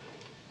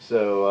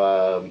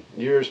 So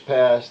years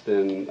passed,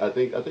 and I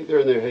think they're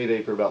in their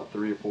heyday for about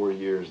 3 or 4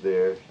 years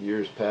there.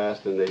 Years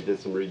passed, and they did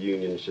some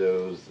reunion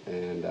shows,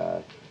 and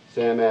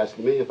Sam asked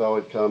me if I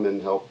would come and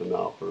help them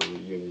out for a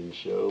reunion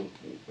show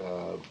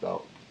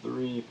about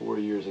 3 or 4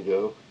 years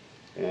ago.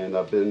 And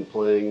I've been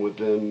playing with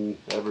them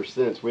ever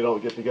since. We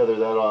don't get together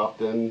that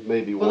often,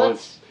 maybe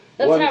once.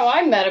 That's how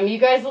I met him. You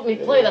guys let me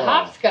play the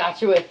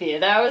hopscotch with you.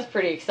 That was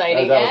pretty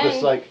exciting. That was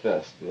the Psych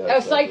Fest. Yeah,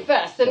 Psych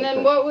Fest. And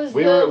then what was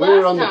we the were, last we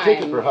were on the time?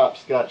 ticket for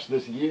hopscotch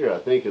this year, I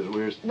think, as we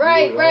were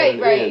Right.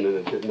 And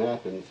it didn't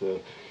happen, so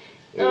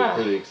it was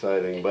pretty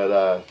exciting.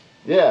 But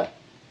yeah,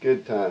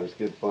 good times,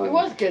 good fun. It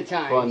was good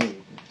times.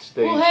 Fun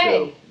stage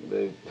show.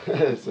 They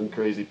had some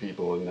crazy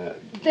people in that.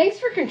 Thanks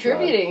for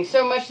contributing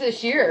so much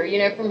this year.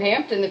 From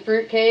Hampton, the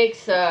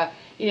Fruitcakes, the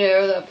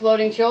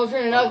Floating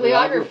Children, and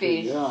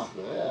Uglyography.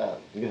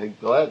 Yeah,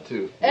 glad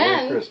to.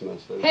 And, Merry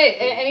Christmas. Hey,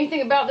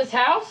 anything about this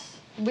house?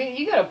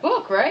 You got a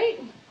book, right?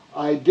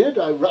 I did.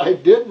 I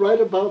did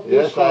write about this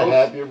Yes, house. I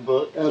have your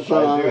book. As,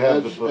 I do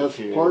have the book as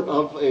here. part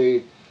of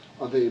a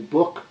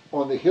book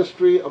on the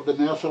history of the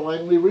NASA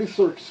Langley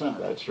Research Center.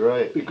 That's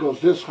right. Because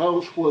this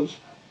house was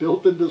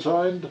built and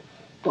designed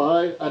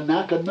by a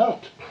Naka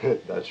nut.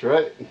 That's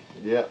right.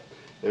 Yeah,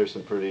 there's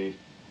some pretty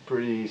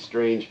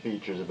strange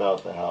features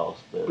about the house.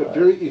 But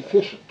very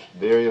efficient.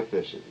 Very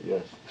efficient,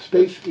 yes.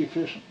 Space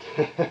efficient.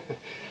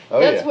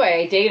 That's why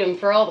I date him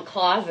for all the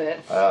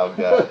closets. Oh,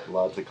 God,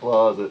 lots of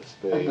closet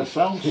space. And the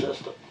sound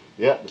system.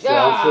 Yeah, the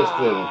sound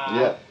system.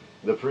 Yeah,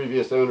 the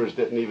previous owners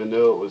didn't even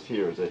know it was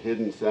here. It's a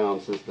hidden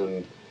sound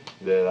system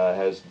that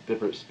has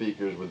different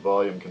speakers with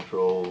volume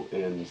control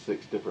in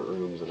 6 different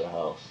rooms of the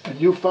house. And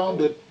you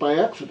found it by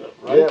accident,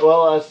 right? Yeah,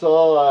 well, I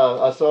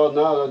saw.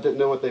 No, I didn't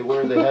know what they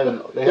were. They had an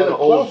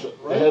closet,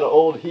 right? They had an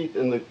old Heath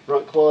in the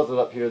front closet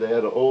up here. They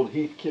had an old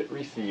Heath kit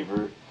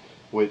receiver,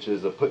 which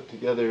is a put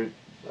together.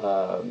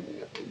 You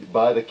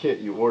buy the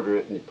kit, you order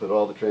it, and you put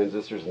all the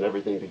transistors and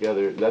everything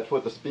together. That's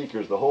what the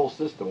speakers, the whole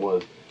system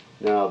was.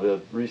 Now the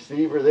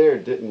receiver there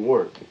didn't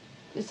work.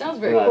 It sounds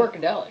very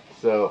porkadelic.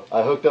 So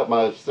I hooked up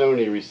my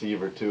Sony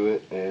receiver to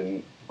it,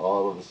 and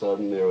all of a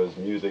sudden there was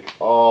music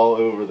all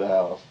over the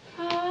house.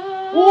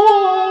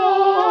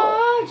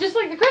 Whoa! Just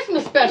like the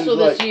Christmas special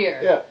this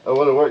year. Yeah, I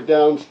want to work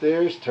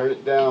downstairs, turn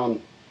it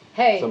down.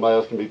 Hey. Somebody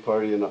else can be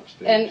partying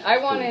upstairs. And I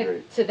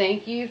wanted to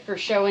thank you for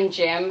showing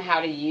Jim how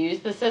to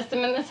use the system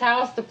in this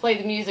house to play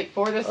the music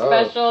for the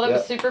special. That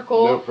was super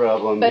cool. No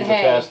problem. But He's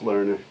a fast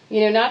learner.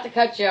 Not to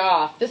cut you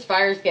off, this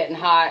fire's getting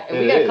hot, and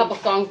we got a couple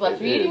songs left.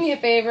 Will you do me a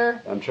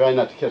favor? I'm trying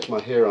not to catch my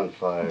hair on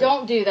fire.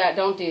 Don't do that.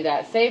 Don't do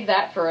that. Save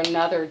that for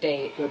another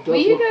date. Will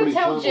you go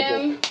tell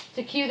Jim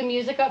to cue the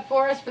music up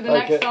for us for the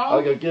next song?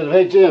 I'll go get him.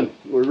 Hey, Jim,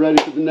 we're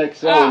ready for the next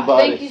song,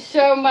 buddy. Thank you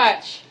so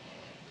much.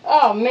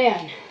 Oh,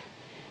 man.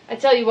 I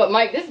tell you what,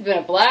 Mike, this has been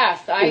a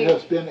blast. It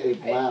has been a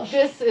blast.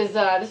 This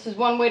is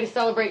one way to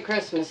celebrate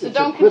Christmas, so it's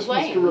don't a Christmas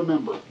complain. to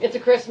remember. It's a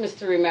Christmas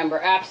to remember,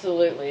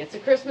 absolutely. It's a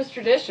Christmas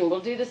tradition. We'll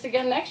do this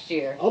again next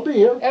year. I'll be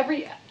here.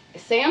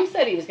 Sam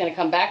said he was going to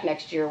come back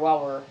next year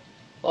while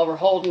we're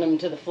holding him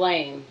to the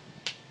flame.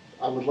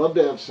 I would love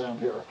to have Sam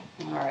here.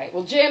 All right.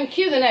 Well, Jim,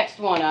 cue the next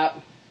one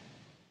up.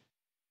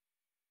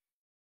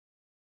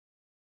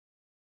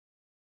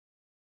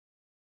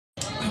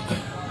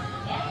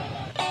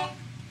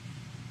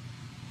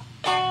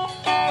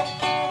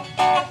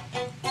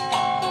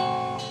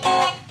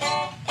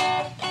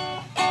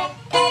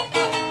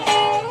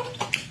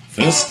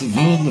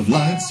 Festival of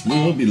lights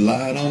will be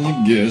light on the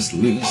guest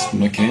list.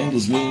 My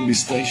candles will be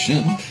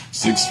stationed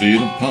 6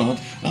 feet apart.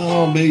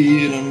 I'll be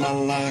eating my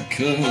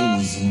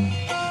likers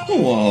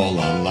while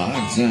I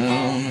lie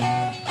down.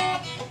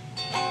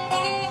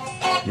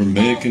 We're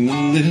making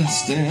a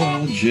list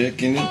and we're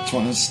checking it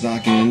twice.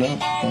 Stocking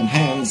up on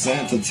hand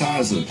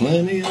sanitizer.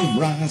 Plenty of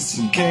rice.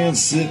 You can't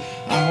sit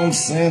on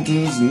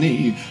Santa's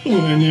knee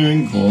when you're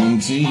in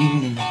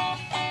quarantine.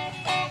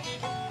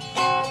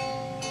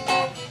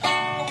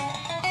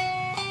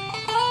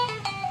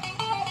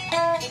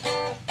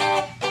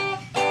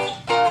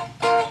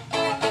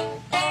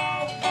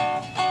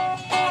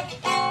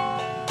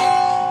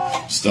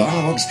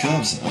 Starbucks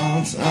cups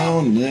aren't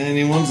on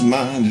anyone's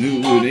mind. Who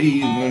would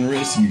even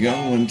risk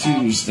going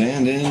to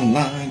stand in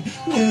line?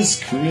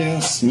 This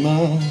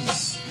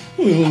Christmas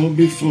will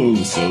be full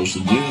of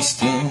social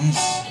distance.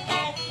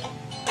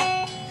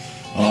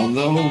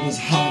 Although this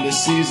holiday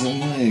season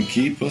may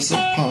keep us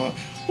apart,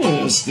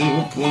 we're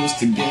still close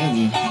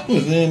together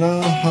within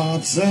our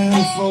hearts.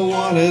 And for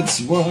what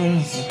it's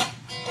worth,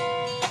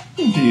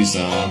 peace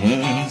on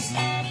earth.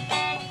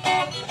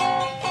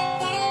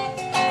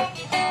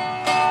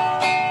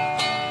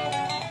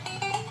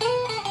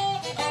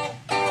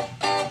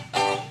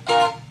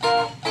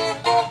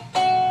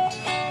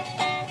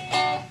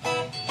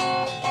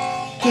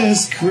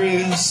 This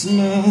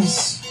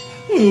Christmas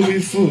will be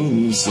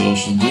full of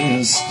social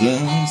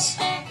distance.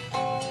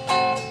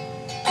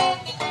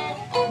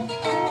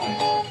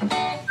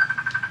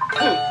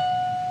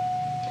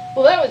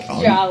 Well, that was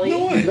jolly.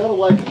 You gotta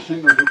like a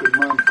singer who can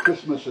rhyme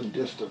Christmas and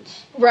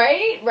distance.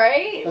 Right,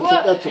 right.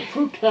 That's a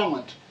true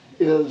talent,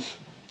 is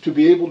to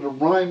be able to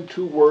rhyme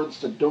two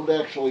words that don't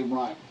actually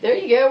rhyme. There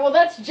you go. Well,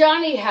 that's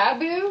Johnny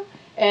Habu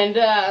and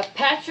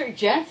Patrick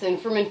Jensen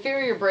from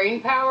Inferior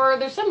Brain Power.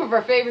 They're some of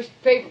our favorite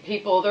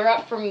people. They're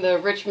up from the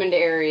Richmond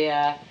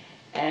area,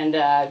 and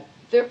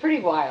they're pretty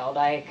wild.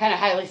 I kind of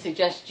highly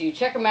suggest you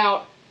check them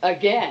out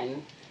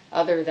again,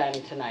 other than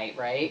tonight,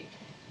 right?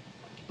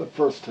 But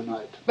first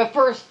tonight.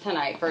 First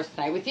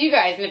tonight with you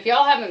guys. And if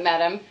y'all haven't met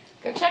them,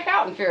 go check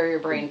out Inferior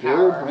Brain Power.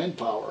 Inferior Brain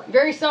Power.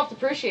 Very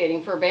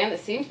self-depreciating for a band that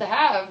seems to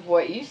have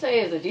what you say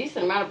is a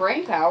decent amount of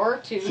brain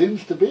power to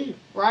seems to be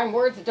rhyme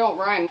words that don't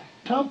rhyme.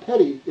 Tom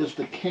Petty is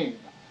the king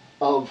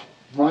of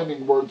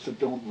rhyming words that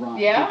don't rhyme.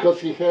 Yeah? Because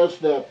he has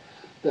that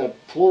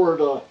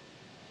Florida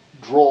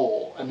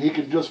drawl, and he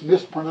can just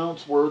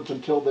mispronounce words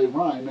until they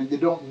rhyme, and you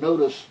don't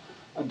notice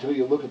until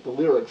you look at the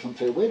lyrics and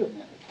say, wait a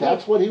minute,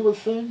 that's what he was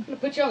saying? I'm going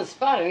to put you on the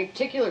spot. Any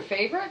particular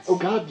favorites? Oh,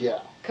 God, yeah.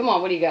 Come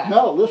on, what do you got?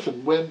 No,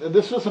 listen, and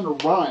this isn't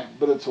a rhyme,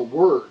 but it's a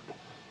word.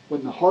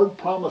 When the Hard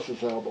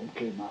Promises album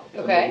came out,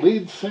 okay, and the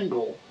lead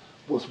single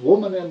was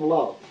Woman in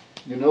Love.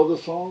 You know the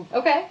song?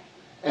 Okay.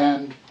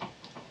 And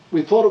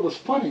we thought it was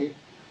funny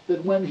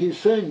that when he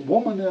sang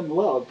Woman in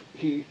Love,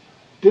 he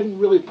didn't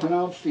really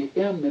pronounce the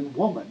M in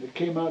woman. It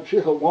came out,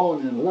 she's a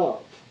woman in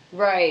love.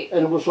 Right.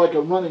 And it was like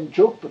a running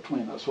joke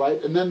between us,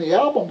 right? And then the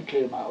album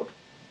came out,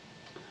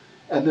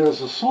 and there's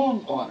a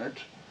song on it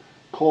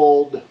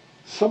called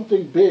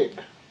Something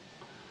Big.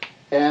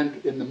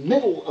 And in the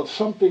middle of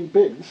Something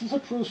Big, this is a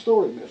true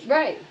story, Miss.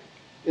 Right.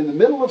 In the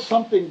middle of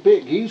Something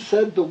Big, he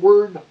said the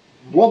word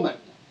woman,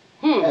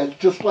 as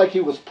just like he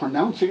was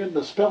pronouncing it in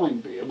the spelling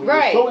bee. And we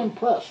were so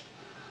impressed.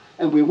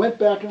 And we went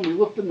back and we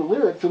looked in the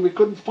lyrics and we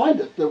couldn't find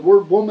it. The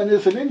word woman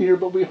isn't in here,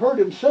 but we heard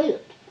him say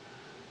it.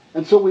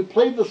 And so we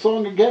played the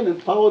song again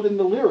and followed in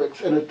the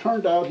lyrics, and it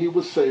turned out he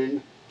was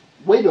saying,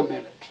 wait a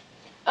minute.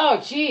 Oh,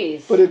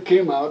 jeez. But it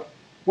came out,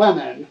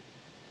 woman.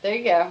 There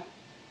you go.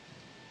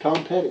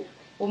 Tom Petty.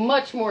 Well,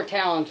 much more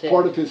talented.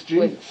 Part of his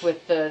genius.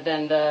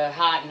 Than the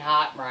hot and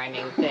hot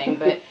rhyming thing.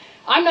 But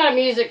I'm not a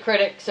music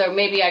critic, so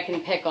maybe I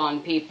can pick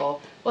on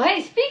people. Well,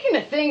 hey, speaking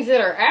of things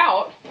that are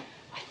out,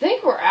 I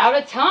think we're out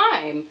of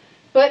time.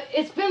 But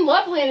it's been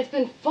lovely and it's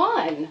been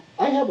fun.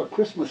 I have a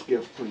Christmas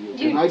gift for you.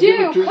 You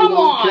do? Come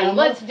on,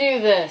 let's do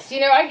this. You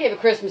know, I gave a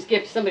Christmas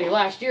gift to somebody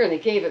last year and they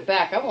gave it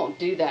back. I won't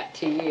do that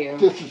to you.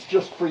 This is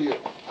just for you.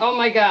 Oh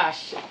my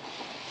gosh.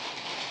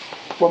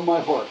 From my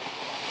heart.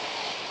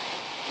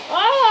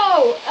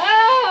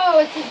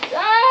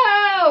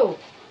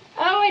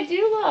 I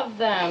do love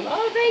them.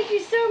 Oh, thank you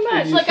so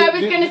much. Like I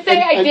was going to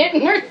say I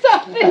didn't or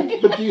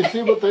something. But do you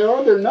see what they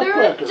are? They're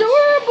nutcrackers.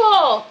 They're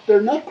adorable.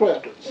 They're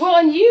nutcrackers. Well,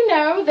 and you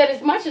know that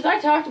as much as I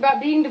talked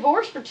about being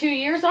divorced for 2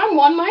 years, I'm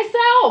one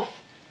myself.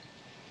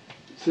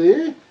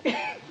 See?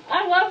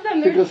 I love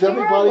them. They're because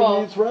adorable.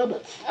 Everybody needs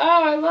rabbits.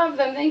 Oh, I love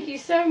them. Thank you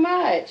so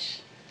much.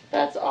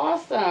 That's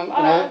awesome.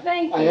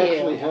 Thank you. I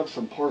actually have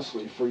some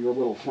parsley for your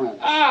little friends.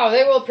 Oh,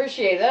 they will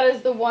appreciate it. That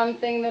is the one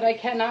thing that I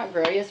cannot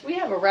grow. Yes, we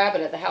have a rabbit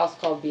at the house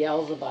called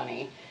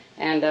Beelzebunny,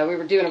 and we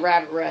were doing a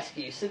rabbit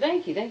rescue. So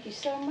thank you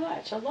so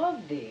much. I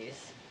love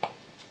these.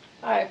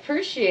 I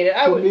appreciate it.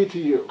 From me to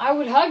you. I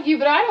would hug you,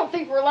 but I don't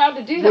think we're allowed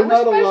to do that. We're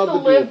supposed to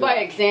live by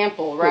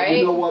example, right? But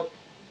you know what?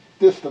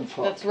 Distance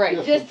hugs. That's right.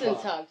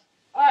 Distance hugs.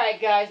 All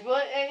right, guys.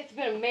 Well, it's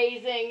been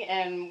amazing,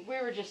 and we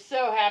were just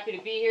so happy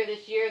to be here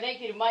this year. Thank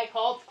you to Mike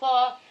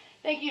Holtzclaw.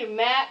 Thank you to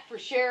Matt for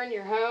sharing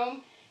your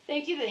home.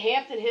 Thank you to the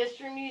Hampton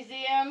History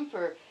Museum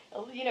for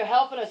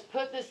helping us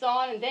put this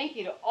on, and thank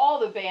you to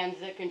all the bands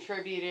that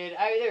contributed.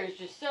 There's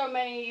just so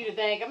many of you to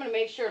thank. I'm going to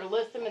make sure to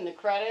list them in the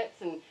credits,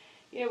 and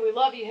we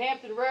love you,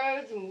 Hampton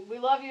Roads, and we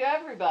love you,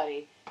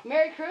 everybody.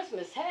 Merry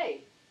Christmas.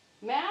 Hey,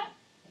 Matt,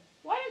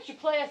 why don't you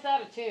play us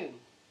out of tune?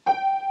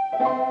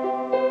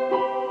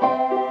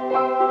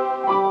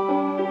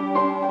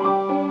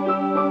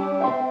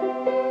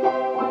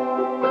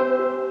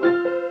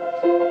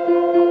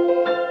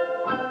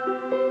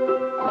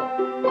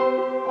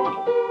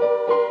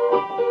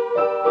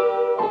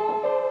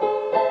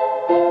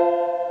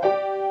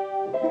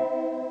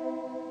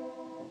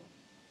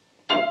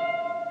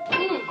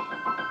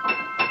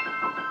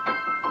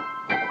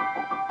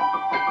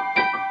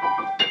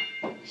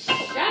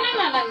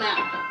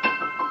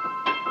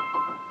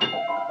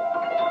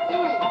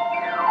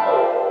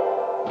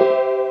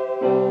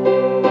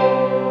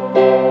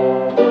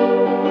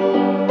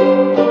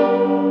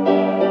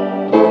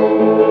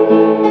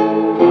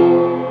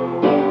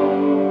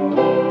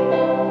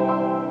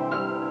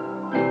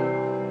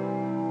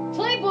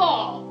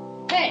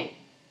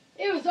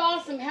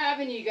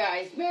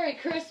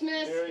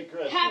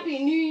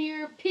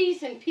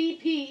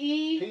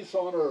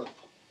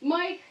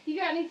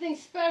 got anything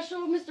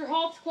special, Mr.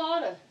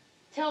 Holtzclaw, to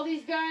tell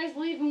these guys,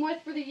 leave them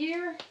with for the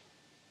year?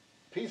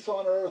 Peace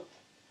on earth.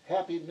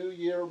 Happy New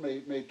Year.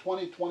 May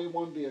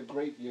 2021 be a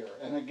great year.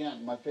 And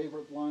again, my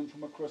favorite line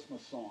from a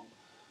Christmas song.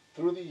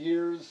 Through the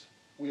years,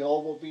 we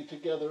all will be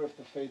together if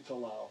the fates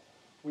allow.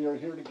 We are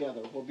here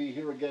together. We'll be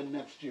here again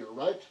next year,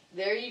 right?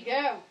 There you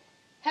go.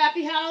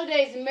 Happy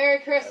holidays and Merry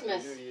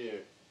Christmas. Happy New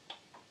Year.